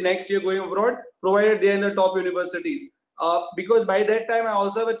seriously next year going abroad, provided they're in the top universities. Because by that time, I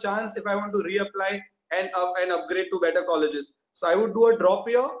also have a chance if I want to reapply and upgrade to better colleges. So I would do a drop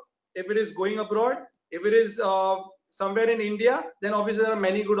year if it is going abroad. If it is somewhere in India, then obviously there are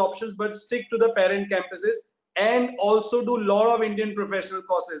many good options, but stick to the parent campuses and also do a lot of Indian professional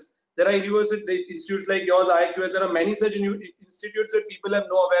courses. There are university institutes like yours, IAQS. There are many such institutes that people have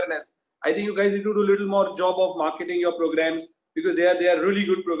no awareness. I think you guys need to do a little more job of marketing your programs, because they are really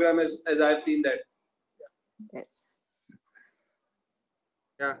good programs as I've seen that. Yes.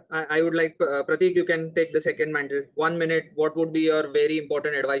 Yeah, I would like Pratik, you can take the second mantle. 1 minute, what would be your very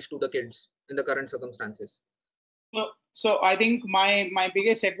important advice to the kids in the current circumstances? So I think my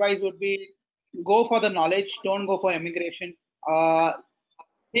biggest advice would be, go for the knowledge, don't go for immigration.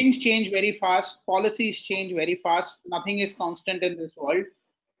 Things change very fast, policies change very fast, nothing is constant in this world.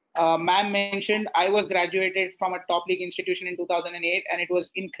 Ma'am mentioned I was graduated from a top league institution in 2008, and it was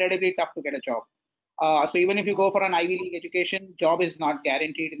incredibly tough to get a job. So even if you go for an Ivy League education, job is not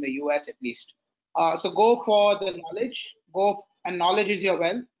guaranteed in the US at least. So go for the knowledge, and knowledge is your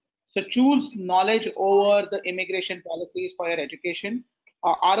wealth. So choose knowledge over the immigration policies for your education.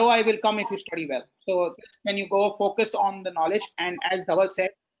 ROI will come if you study well. So when you go focused on the knowledge, and as Dhaval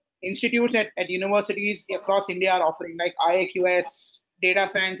said, institutes at universities across India are offering, like IAQS, Data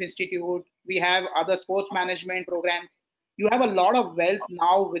Science Institute. We have other sports management programs. You have a lot of wealth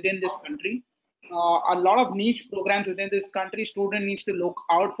now within this country. A lot of niche programs within this country. Student needs to look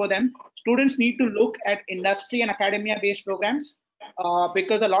out for them. Students need to look at industry and academia based programs,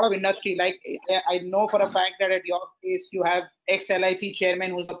 because a lot of industry, like I know for a fact that at your case you have ex-LIC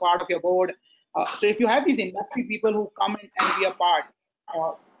chairman who's a part of your board. So if you have these industry people who come in and be a part,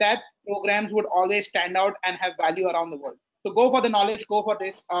 that programs would always stand out and have value around the world. So go for the knowledge, go for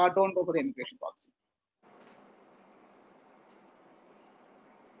this, don't go for the immigration policy.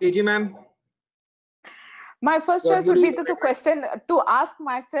 Teji ma'am. My first choice would be to ask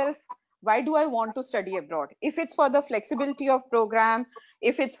myself, why do I want to study abroad? If it's for the flexibility of program,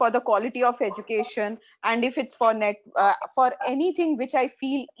 if it's for the quality of education, and if it's for for anything which I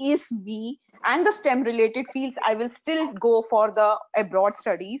feel is me and the STEM related fields, I will still go for the abroad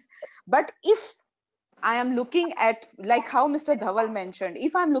studies. But if I am looking at, like how Mr. Dhaval mentioned,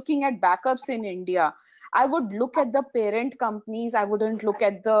 if I'm looking at backups in India, I would look at the parent companies. I wouldn't look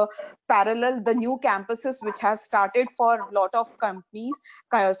at the the new campuses which have started for a lot of companies,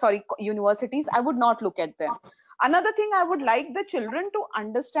 universities. I would not look at them. Another thing I would like the children to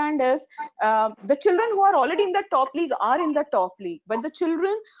understand is the children who are already in the top league are in the top league, but the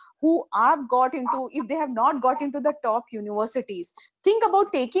children who have got into, if they have not got into the top universities, think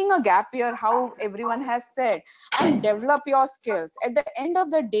about taking a gap year, how everyone has said, and develop your skills. At the end of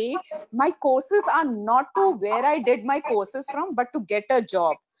the day, my courses are not to where I did my courses from, but to get a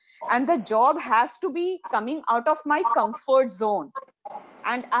job. And the job has to be coming out of my comfort zone.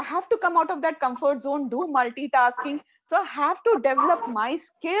 And I have to come out of that comfort zone, do multitasking. So I have to develop my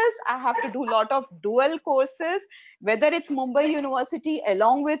skills. I have to do a lot of dual courses, whether it's Mumbai University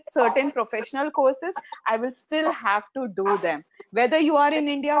along with certain professional courses, I will still have to do them. Whether you are in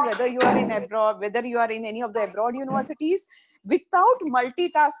India, whether you are in abroad, whether you are in any of the abroad universities, without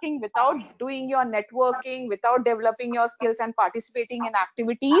multitasking, without doing your networking, without developing your skills and participating in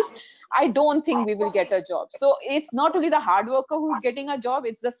activities, I don't think we will get a job. So it's not only the hard worker who's getting a job,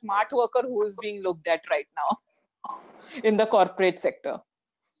 it's the smart worker who is being looked at right now in the corporate sector.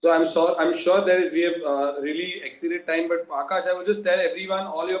 So I'm sure we have really exceeded time, but Akash, I would just tell everyone,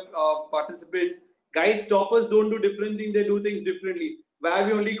 all your participants, guys, toppers don't do different things, they do things differently. Why are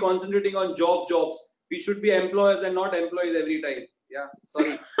we only concentrating on jobs? We should be employers and not employees every time. Yeah,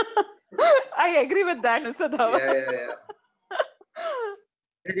 sorry. I agree with that, Mr. Dhaval.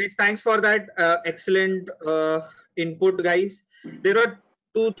 Yeah. Thanks for that excellent input, guys. There are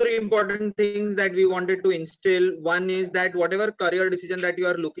 2-3 important things that we wanted to instill. One is that whatever career decision that you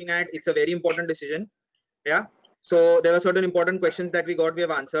are looking at, it's a very important decision. Yeah. So there were certain important questions that we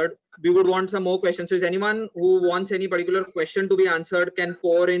have answered. We would want some more questions. So is anyone who wants any particular question to be answered can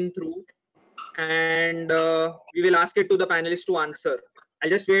pour in through, and we will ask it to the panelists to answer. I'll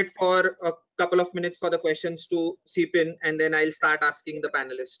just wait for a couple of minutes for the questions to seep in, and then I'll start asking the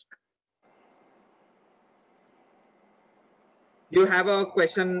panelists. You have a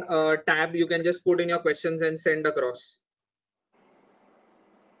question tab, you can just put in your questions and send across.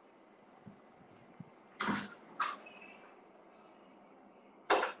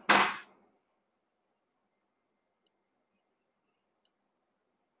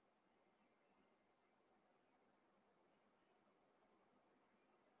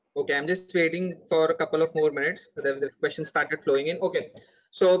 Okay, I'm just waiting for a couple of more minutes. The questions started flowing in. Okay,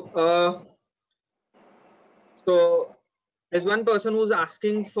 so there's one person who's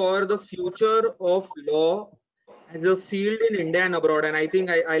asking for the future of law as a field in India and abroad, and I think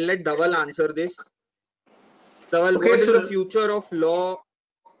I'll let Dhaval answer this. Dhaval, okay, what is the future of law?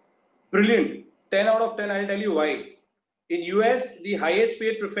 Brilliant. 10 out of 10. I'll tell you why. In US, the highest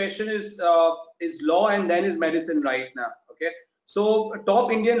paid profession is law, and then is medicine right now. Okay. So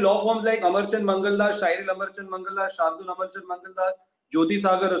top Indian law firms like Amarchand Mangaldas, Shairil Amarchand Mangaldas, Shardul Amarchand Mangaldas, Jyoti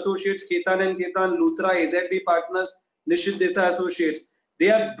Sagar Associates, Ketan and Ketan, Luthra, AZB Partners, Nishit Desai Associates. They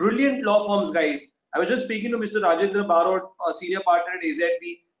are brilliant law firms, guys. I was just speaking to Mr. Rajendra Barot, a senior partner at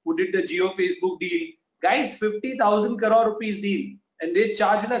AZB, who did the Jio Facebook deal. Guys, 50,000 crore rupees deal, and they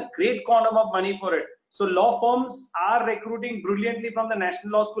charge in a great quantum of money for it. So law firms are recruiting brilliantly from the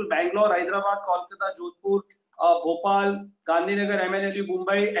National Law School, Bangalore, Hyderabad, Kolkata, Jodhpur, Bhopal, Gandhinagar, MNLU,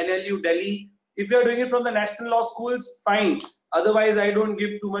 Mumbai, NLU, Delhi. If you are doing it from the national law schools, fine. Otherwise, I don't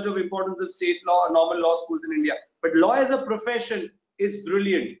give too much of importance to state law, normal law schools in India. But law as a profession is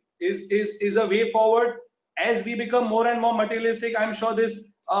brilliant, is a way forward. As we become more and more materialistic, I'm sure this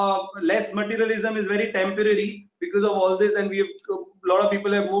less materialism is very temporary because of all this, and we have a lot of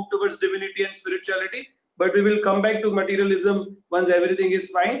people have moved towards divinity and spirituality. But we will come back to materialism once everything is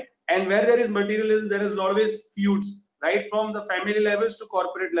fine. And where there is materialism, there is always feuds, right, from the family levels to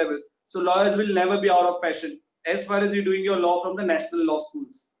corporate levels. So lawyers will never be out of fashion as far as you're doing your law from the national law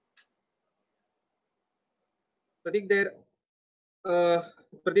schools. Pratik,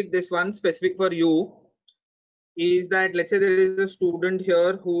 Pratik, this one specific for you. is that, let's say there is a student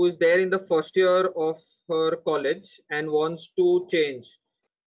here who is there in the first year of her college and wants to change.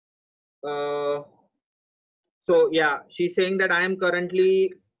 So yeah, she's saying that I am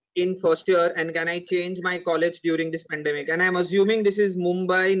currently in first year and can I change my college during this pandemic? And I'm assuming this is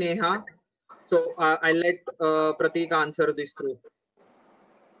Mumbai, Neha. So I'll let Pratik answer this through.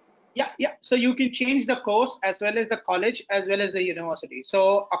 Yeah. So you can change the course as well as the college as well as the university.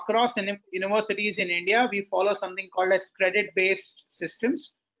 So across universities in India, we follow something called as credit-based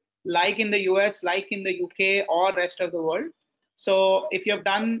systems, like in the US, like in the UK, or rest of the world. So if you have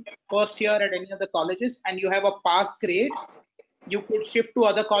done first year at any of the colleges and you have a pass grade, you could shift to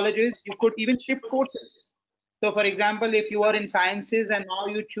other colleges. You could even shift courses. So for example, if you are in sciences and now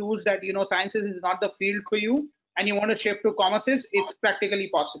you choose that, sciences is not the field for you and you want to shift to commerces, it's practically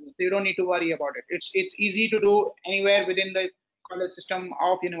possible. So you don't need to worry about it. It's easy to do anywhere within the college system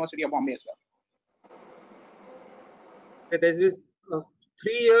of University of Bombay as well. There's this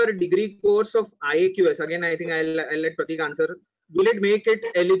 3-year degree course of IAQS. Again, I think I'll let Pratik answer. Will it make it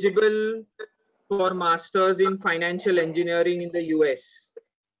eligible for masters in financial engineering in the US?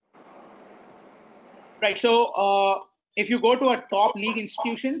 Right. So if you go to a top league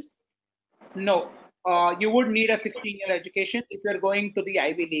institutions, no, you would need a 16-year education if you're going to the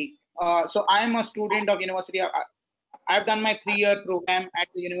Ivy League. So I'm a student of University. I've done my 3-year program at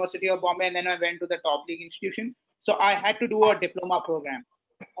the University of Bombay, and then I went to the top league institution. So I had to do a diploma program.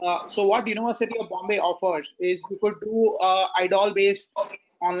 So what University of Bombay offers is you could do IDOL-based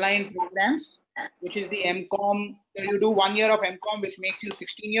online programs, which is the MCOM. You do 1 year of MCOM, which makes you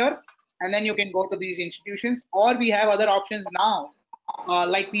 16-year, and then you can go to these institutions. Or we have other options now,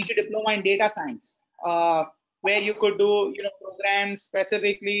 like PG Diploma in Data Science, where you could do programs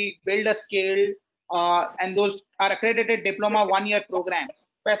specifically, build a skill, and those are accredited diploma 1-year programs,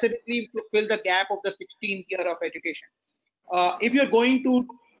 specifically to fill the gap of the 16th year of education. If you're going to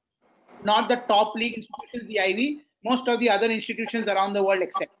not the top league institutions, the Ivy, most of the other institutions around the world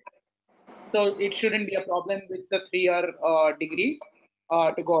accept it. So it shouldn't be a problem with the 3-year degree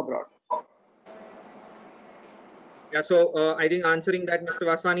to go abroad. Yeah, so I think answering that, Mr.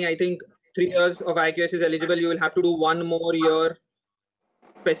 Vaswani, I think 3 years of IAQS is eligible. You will have to do 1 more year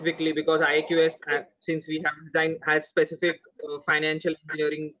specifically because IAQS, since we have designed, has specific financial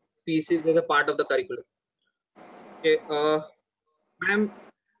engineering pieces as a part of the curriculum. Okay, ma'am,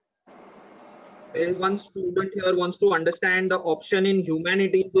 there is one student here wants to understand the option in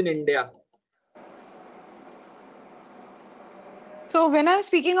humanities in India. So when I'm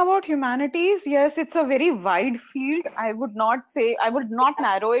speaking about humanities, yes, it's a very wide field. I would not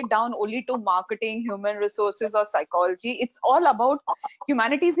narrow it down only to marketing, human resources, or psychology. It's all about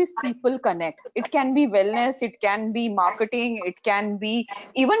humanities is people connect. It can be wellness, it can be marketing, it can be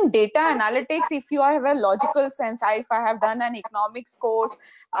even data analytics. If you have a logical sense, if I have done an economics course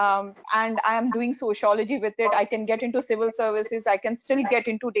and I am doing sociology with it, I can get into civil services. I can still get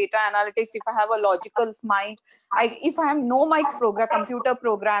into data analytics if I have a logical mind. If I know my computer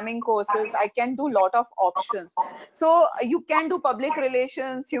programming courses, I can do lot of options. So you can do public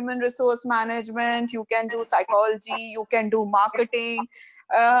relations, human resource management, you can do psychology, you can do marketing.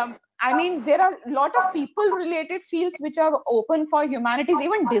 I mean, there are a lot of people related fields which are open for humanities.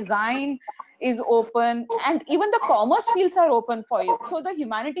 Even design is open, and even the commerce fields are open for you. So the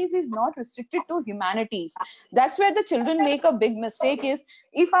humanities is not restricted to humanities. That's where the children make a big mistake is,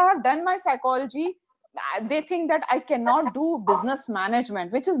 if I have done my psychology, they think that I cannot do business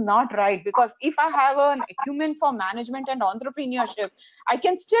management, which is not right, because if I have an acumen for management and entrepreneurship, I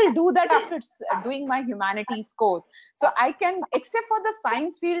can still do that after doing my humanities course. So I can, except for the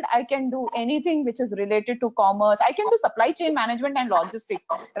science field, I can do anything which is related to commerce. I can do supply chain management and logistics,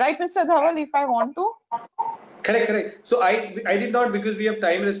 right, Mr. Dhaval, if I want to? Correct. So I did not, because we have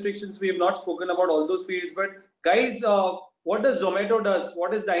time restrictions, we have not spoken about all those fields. But guys, what does Zomato does?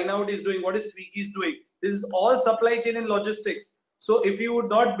 What is Dineout is doing? What is Swiggy is doing? This is all supply chain and logistics. So if you would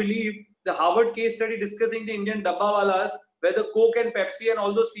not believe the Harvard case study discussing the Indian Dabbawalas, where the Coke and Pepsi and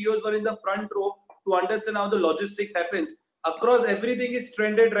all those CEOs were in the front row to understand how the logistics happens. Across everything is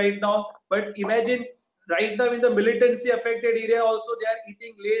trended right now. But imagine right now in the militancy affected area also, they are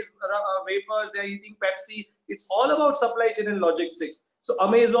eating Lay's wafers, they are eating Pepsi. It's all about supply chain and logistics. So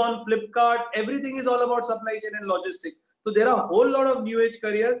Amazon, Flipkart, everything is all about supply chain and logistics. So there are a whole lot of new age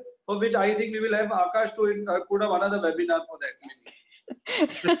careers for which I think we will have Akash to put up another webinar for that.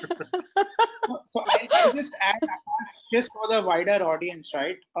 So I'll just add, just for the wider audience,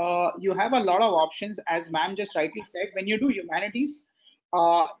 right? You have a lot of options, as ma'am just rightly said. When you do humanities,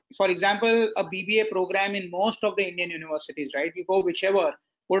 for example, a BBA program in most of the Indian universities, right? You go whichever,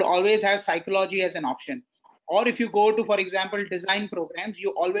 would always have psychology as an option. Or if you go to, for example, design programs, you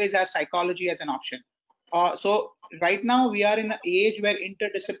always have psychology as an option. So right now we are in an age where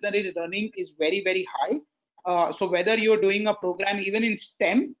interdisciplinary learning is very, very high. So whether you're doing a program even in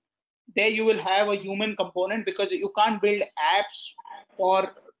STEM, there you will have a human component, because you can't build apps for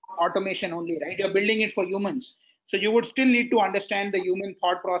automation only, right? You're building it for humans. So you would still need to understand the human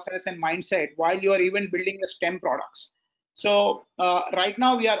thought process and mindset while you are even building the STEM products. So right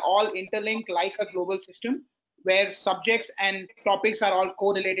now we are all interlinked like a global system where subjects and topics are all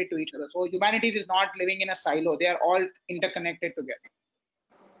correlated to each other. So humanities is not living in a silo. They are all interconnected together.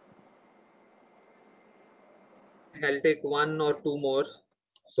 I'll take one or two more.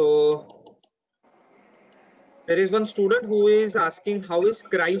 So there is one student who is asking, how is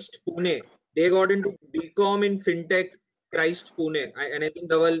Christ Pune? They got into BCom in FinTech, Christ Pune. And I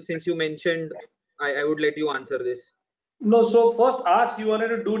think, Dhaval, since you mentioned, I would let you answer this. No, so first ask you wanted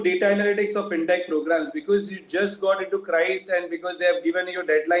to do data analytics of fintech programs because you just got into Christ and because they have given you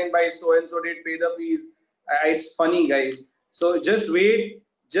deadline by so and so date, pay the fees. It's funny, guys. So just wait,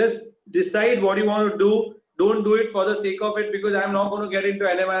 just decide what you want to do. Don't do it for the sake of it because I'm not going to get into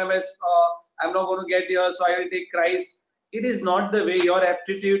NMIMS. I'm not going to get here, so I will take Christ. It is not the way. Your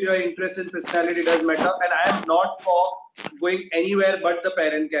aptitude, your interest and personality does matter. And I am not for going anywhere but the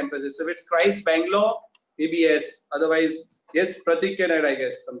parent campuses. So if it's Christ Bangalore, maybe yes. Otherwise, yes, Pratik can add, I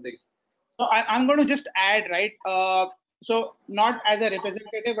guess, something. So I'm going to just add, right? So not as a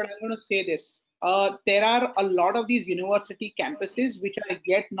representative, but I'm going to say this. There are a lot of these university campuses which are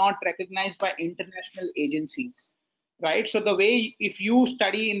yet not recognized by international agencies, right? So the way, if you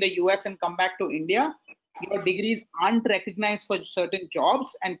study in the US and come back to India, your degrees aren't recognized for certain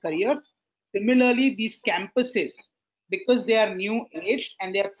jobs and careers. Similarly, these campuses, because they are new aged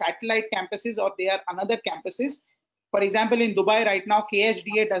and they are satellite campuses or they are another campuses. For example, in Dubai right now,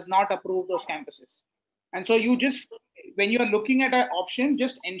 KHDA does not approve those campuses. And so you just, when you're looking at an option,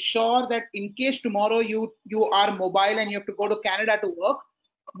 just ensure that in case tomorrow you are mobile and you have to go to Canada to work,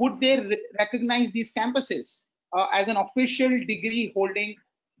 would they recognize these campuses as an official degree holding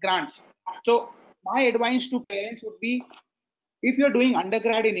grants? So my advice to parents would be, if you're doing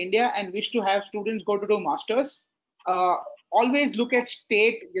undergrad in India and wish to have students go to do masters, always look at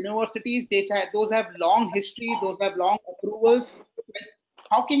state universities. Those have long history, those have long approvals.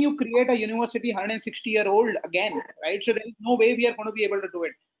 How can you create a university 160-year-old again, right? So there is no way we are going to be able to do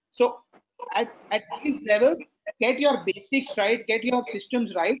it. So at these levels, get your basics right, get your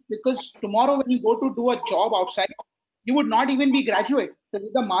systems right, because tomorrow when you go to do a job outside, you would not even be graduate. So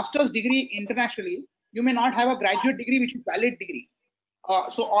with a master's degree internationally, you may not have a graduate degree which is valid degree.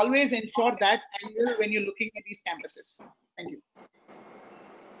 So always ensure that angle when you're looking at these campuses. Thank you.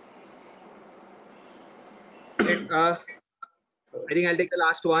 I think I'll take the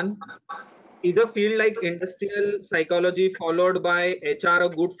last one. Is a field like industrial psychology followed by HR a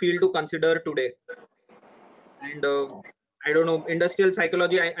good field to consider today? And I don't know, industrial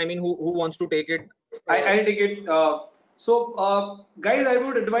psychology, I mean, who wants to take it? I'll take it. Guys, I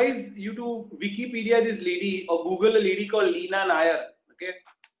would advise you to Wikipedia this lady or Google a lady called Leena Nair. Okay,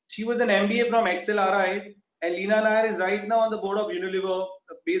 she was an MBA from XLRI, and Leena Nair is right now on the board of Unilever,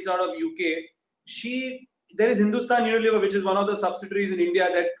 based out of UK. There is Hindustan Unilever, which is one of the subsidiaries in India.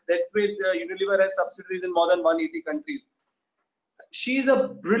 That way, Unilever has subsidiaries in more than 180 countries. She's a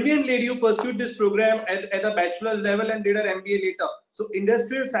brilliant lady who pursued this program at a bachelor's level and did her MBA later. So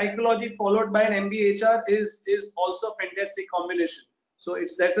industrial psychology followed by an MBA HR is also a fantastic combination. So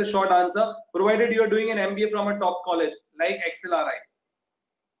that's a short answer, provided you're doing an MBA from a top college like XLRI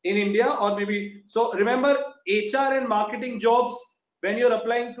in India, or maybe, so remember, HR and marketing jobs, when you're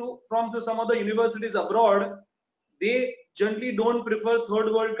applying to some of the universities abroad, they generally don't prefer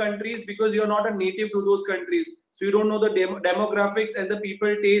third world countries because you're not a native to those countries. So you don't know the demographics and the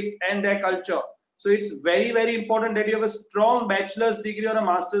people taste and their culture. So it's very, very important that you have a strong bachelor's degree or a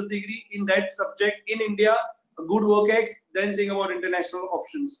master's degree in that subject in India, a good work ex, then think about international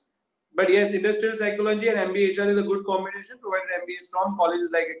options. But yes, industrial psychology and MBA HR is a good combination, provided MBA is from colleges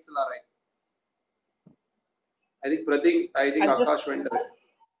like XLRI. I think Akash went away.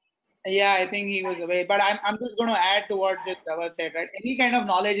 Yeah, I think he was away. But I'm just going to add to what just Dhaval said, right? Any kind of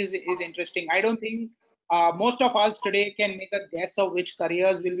knowledge is interesting. I don't think most of us today can make a guess of which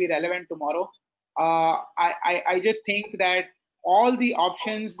careers will be relevant tomorrow. I just think that all the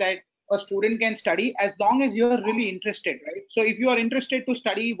options that a student can study, as long as you're really interested, right? So if you are interested to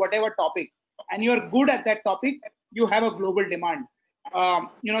study whatever topic and you're good at that topic, you have a global demand. So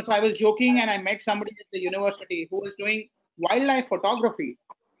I was joking and I met somebody at the university who was doing wildlife photography.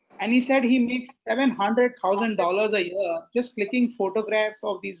 And he said he makes $700,000 a year just clicking photographs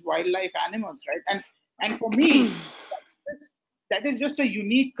of these wildlife animals, right? And for me, that is just a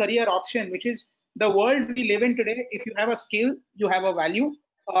unique career option, which is the world we live in today. If you have a skill, you have a value.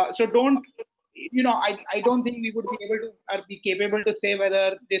 So don't, I don't think we would be able to or be capable to say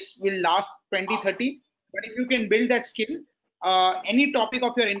whether this will last 20, 30. But if you can build that skill, any topic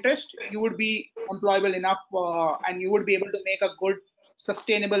of your interest, you would be employable enough and you would be able to make a good,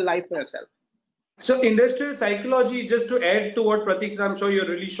 sustainable life for yourself. So industrial psychology, just to add to what Pratik said, I'm sure you're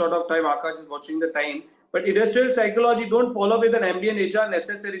really short of time. Akash is watching the time. But industrial psychology, don't follow with an MBA in HR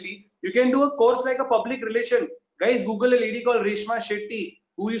necessarily. You can do a course like a public relation. Guys, Google a lady called Reshma Shetty,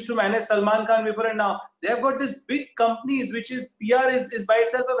 who used to manage Salman Khan before and now. They have got this big companies, which is PR is by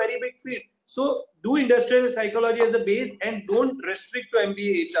itself a very big field. So do industrial psychology as a base and don't restrict to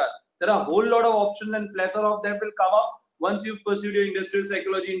MBA HR. There are a whole lot of options and plethora of them will come up once you've pursued your industrial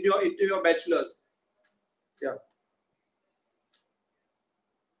psychology into your bachelor's. Yeah.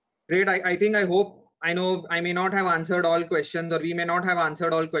 Great. I hope, I know I may not have answered all questions, or we may not have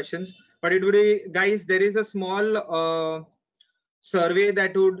answered all questions, but it would be, guys, there is a small survey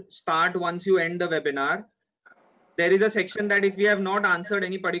that would start once you end the webinar. There is a section that if we have not answered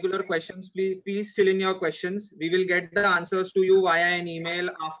any particular questions, please fill in your questions. We will get the answers to you via an email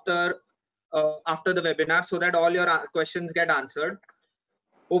after the webinar, so that all your questions get answered.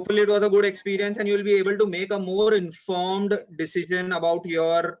 Hopefully it was a good experience and you will be able to make a more informed decision about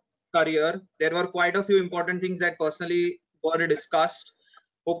your career. There were quite a few important things that personally were discussed.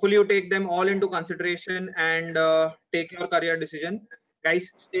 Hopefully you take them all into consideration and take your career decision.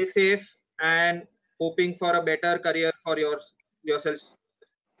 Guys, stay safe and hoping for a better career for yourselves.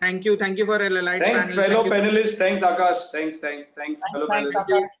 Thank you for a light Thanks, panel. fellow panelists. Thanks, Akash. Thanks, fellow Thanks, panelists.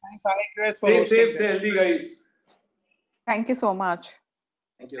 Akash. Thanks, IAQS, for Stay hosting safe, this. stay healthy, guys. Thank you so much.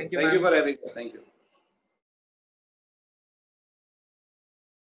 Thank you. Thank you, Thank you ma'am. for having us. Thank you.